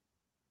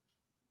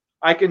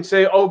 I can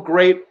say, oh,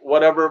 great,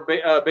 whatever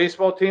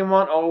baseball team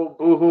won. Oh,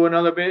 boo-hoo,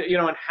 another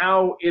and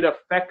how it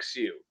affects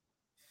you.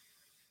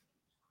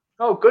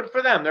 Oh, good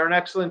for them. They're an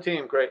excellent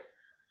team. Great.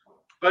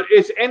 But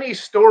it's any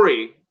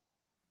story,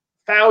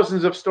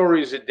 thousands of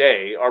stories a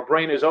day. Our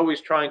brain is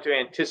always trying to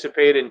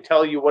anticipate and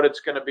tell you what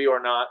it's going to be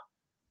or not.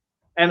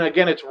 And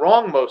again, it's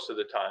wrong most of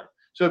the time.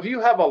 So if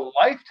you have a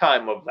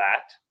lifetime of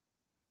that,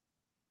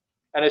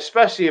 and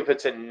especially if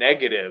it's a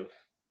negative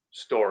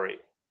story,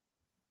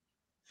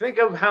 think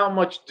of how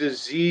much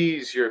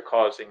disease you're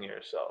causing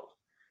yourself,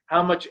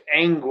 how much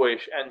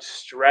anguish and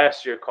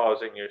stress you're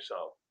causing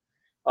yourself.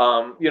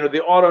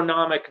 The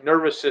autonomic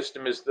nervous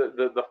system is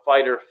the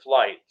fight or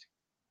flight.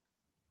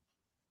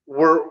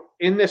 We're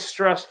in this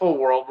stressful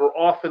world. We're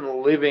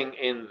often living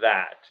in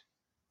that,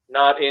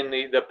 not in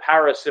the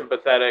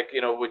parasympathetic,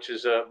 which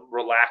is a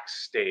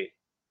relaxed state.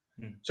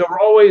 So we're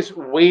always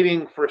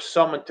waiting for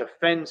someone to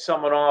fend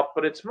someone off,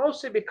 but it's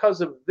mostly because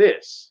of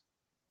this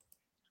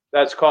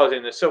that's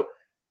causing this. So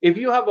if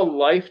you have a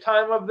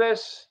lifetime of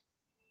this,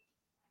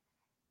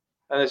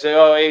 and they say,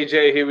 oh,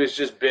 AJ, he was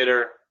just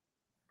bitter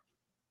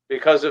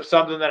because of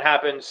something that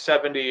happened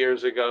 70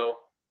 years ago,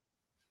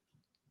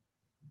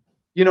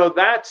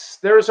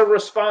 there's a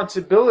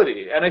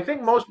responsibility. And I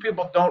think most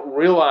people don't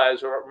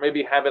realize or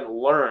maybe haven't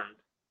learned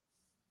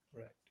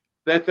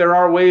that there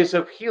are ways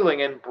of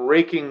healing and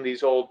breaking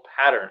these old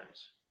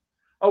patterns.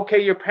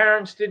 Okay, your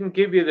parents didn't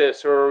give you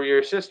this, or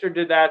your sister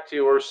did that to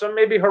you, or some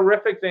maybe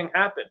horrific thing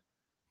happened.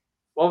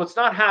 Well, it's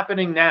not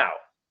happening now.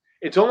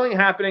 It's only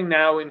happening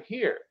now in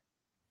here.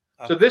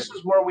 So this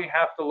is where we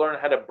have to learn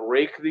how to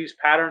break these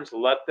patterns,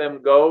 let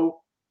them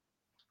go,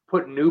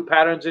 put new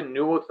patterns in,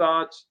 new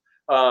thoughts.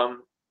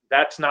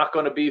 That's not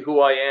going to be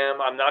who I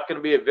am. I'm not going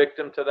to be a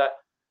victim to that.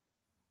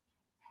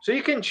 So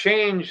you can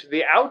change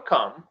the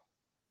outcome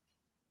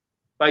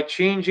by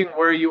changing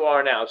where you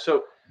are now.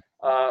 So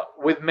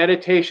with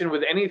meditation,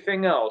 with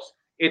anything else,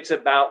 it's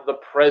about the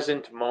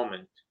present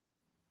moment.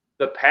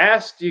 The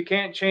past, you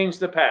can't change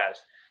the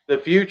past. The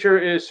future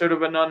is sort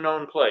of an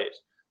unknown place.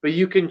 But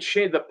you can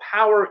change. The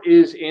power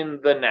is in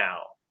the now.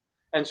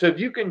 And so if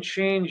you can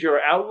change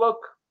your outlook,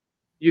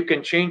 you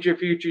can change your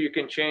future, you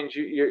can change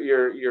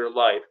your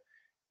life.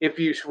 If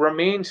you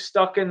remain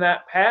stuck in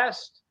that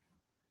past,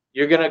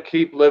 you're going to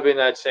keep living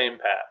that same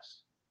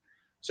past.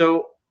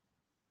 So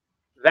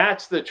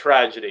that's the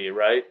tragedy,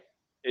 right?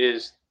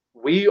 Is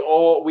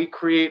we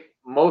create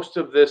most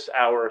of this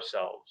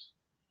ourselves.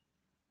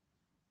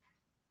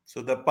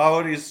 So the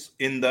power is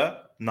in the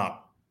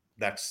now.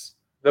 That's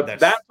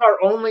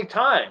our only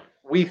time.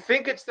 We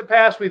think it's the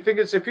past, we think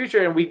it's the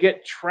future, and we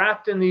get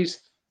trapped in these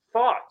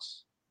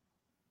thoughts.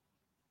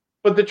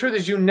 But the truth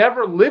is, you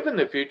never live in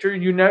the future.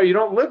 You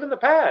don't live in the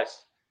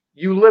past.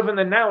 You live in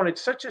the now, and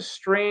it's such a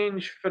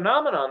strange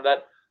phenomenon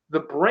that the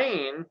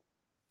brain,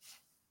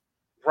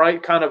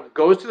 right, kind of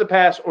goes to the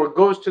past or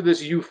goes to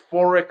this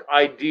euphoric,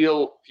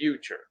 ideal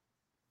future.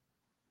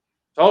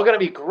 It's all going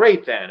to be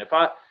great then.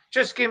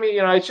 just give me,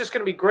 it's just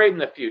going to be great in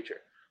the future.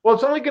 Well,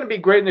 it's only going to be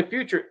great in the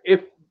future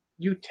if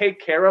you take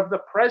care of the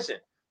present.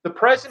 The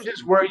present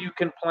is where you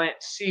can plant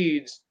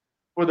seeds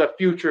for the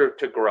future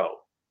to grow.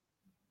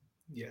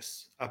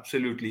 Yes,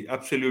 absolutely,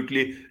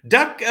 absolutely.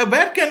 Doug,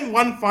 where can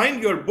one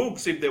find your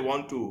books if they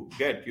want to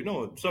get,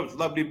 some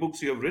lovely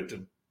books you have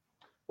written?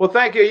 Well,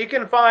 thank you. You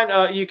can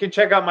you can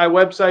check out my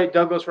website,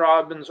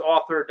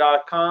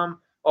 DouglasRobinsAuthor.com,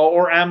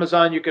 or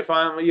Amazon. You can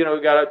find, we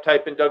got to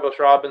type in Douglas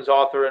Robbins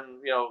author and,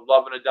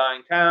 Love in a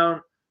Dying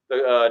Town,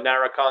 the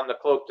Narracon, The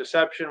Cloak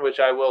Deception, which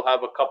I will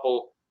have a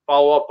couple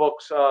follow-up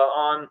books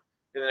on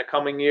in the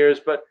coming years.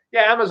 But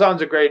yeah,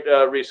 Amazon's a great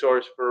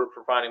resource for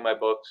finding my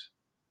books.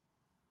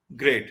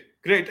 Great.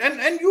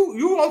 And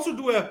you also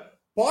do a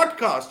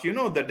podcast,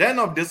 the Den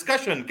of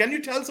Discussion. Can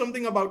you tell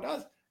something about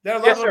us? There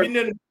are a lot of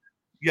Indian.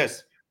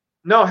 Yes.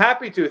 No,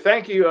 happy to.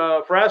 Thank you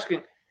for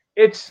asking.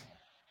 It's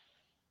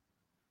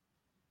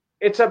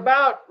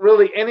about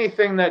really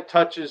anything that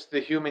touches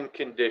the human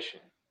condition.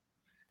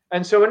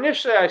 And so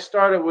initially I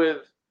started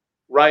with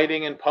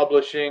writing and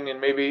publishing and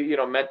maybe,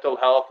 mental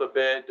health a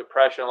bit,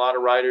 depression. A lot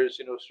of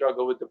writers,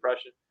 struggle with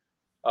depression,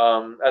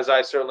 as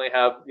I certainly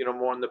have,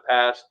 more in the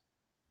past.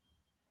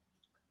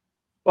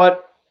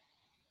 But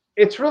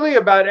it's really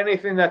about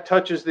anything that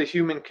touches the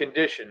human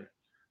condition,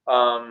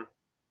 and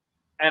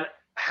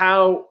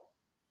how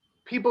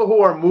people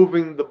who are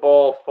moving the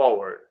ball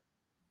forward.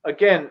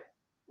 Again,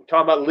 we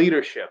talk about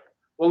leadership.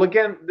 Well,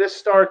 again, this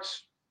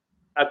starts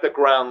at the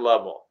ground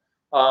level.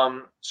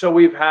 So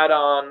we've had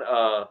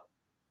on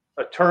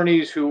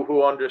attorneys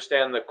who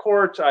understand the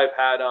courts. I've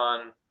had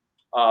on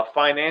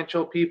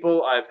financial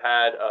people. I've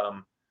had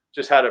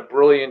just had a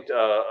brilliant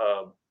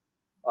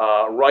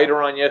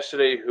writer on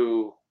yesterday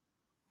who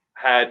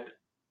had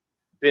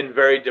been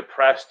very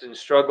depressed and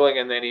struggling,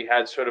 and then he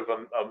had sort of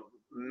a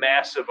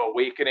massive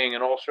awakening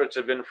and all sorts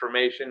of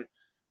information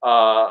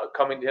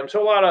coming to him.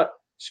 So a lot of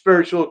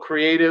spiritual,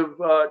 creative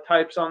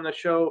types on the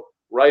show,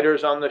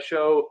 writers on the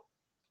show.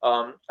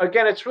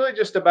 Again, it's really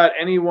just about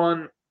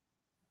anyone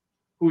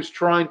who's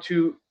trying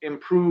to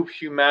improve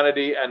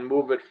humanity and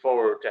move it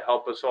forward to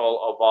help us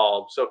all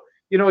evolve. So,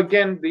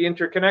 again, the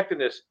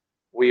interconnectedness,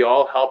 we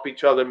all help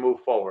each other move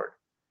forward.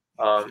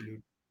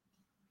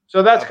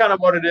 So that's kind of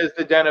what it is,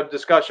 the Den of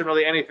Discussion,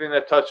 really anything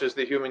that touches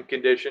the human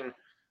condition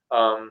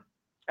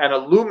and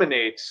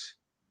illuminates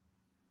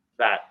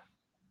that.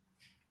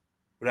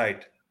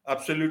 Right.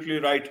 Absolutely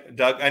right,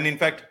 Doug. And in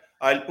fact,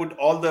 I'll put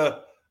all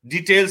the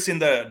details in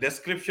the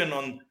description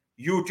on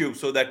YouTube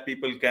so that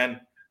people can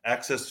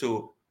access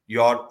to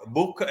your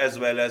book as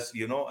well as,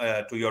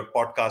 to your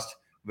podcast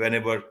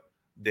whenever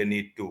they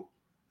need to.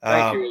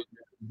 Thank you.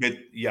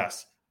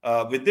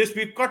 With this,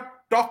 we've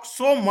talked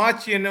so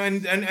much, and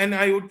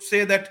I would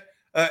say that,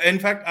 in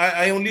fact,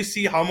 I only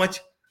see how much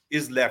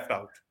is left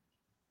out.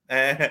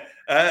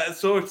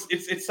 So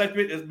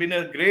it's been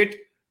a great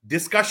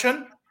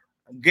discussion,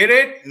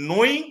 great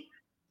knowing,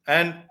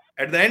 and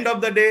at the end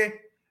of the day,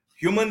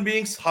 human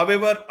beings,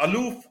 however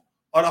aloof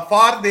or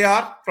afar they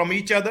are from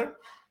each other,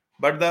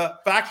 but the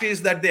fact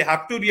is that they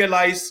have to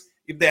realize,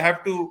 if they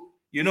have to,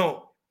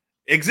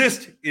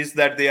 exist, is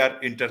that they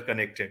are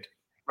interconnected.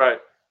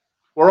 Right.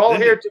 We're all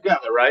here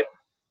together, right?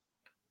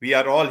 We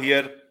are all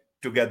here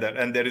together,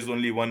 and there is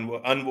only one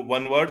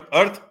word,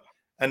 Earth,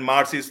 and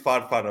Mars is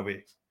far, far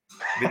away.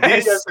 With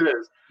this, yes, it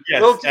is.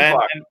 Yes, a little too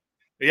far.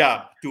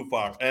 Yeah, too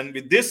far. And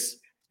with this,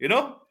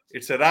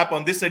 it's a wrap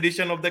on this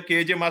edition of the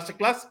KJ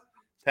Masterclass.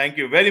 Thank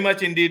you very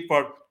much indeed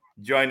for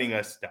joining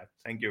us, Dad.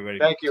 Thank you very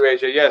much. Thank you,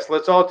 AJ. Yes,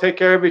 let's all take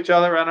care of each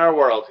other and our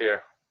world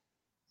here.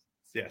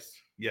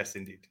 Yes,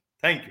 indeed.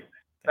 Thank you.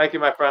 Thank you,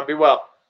 my friend. Be well.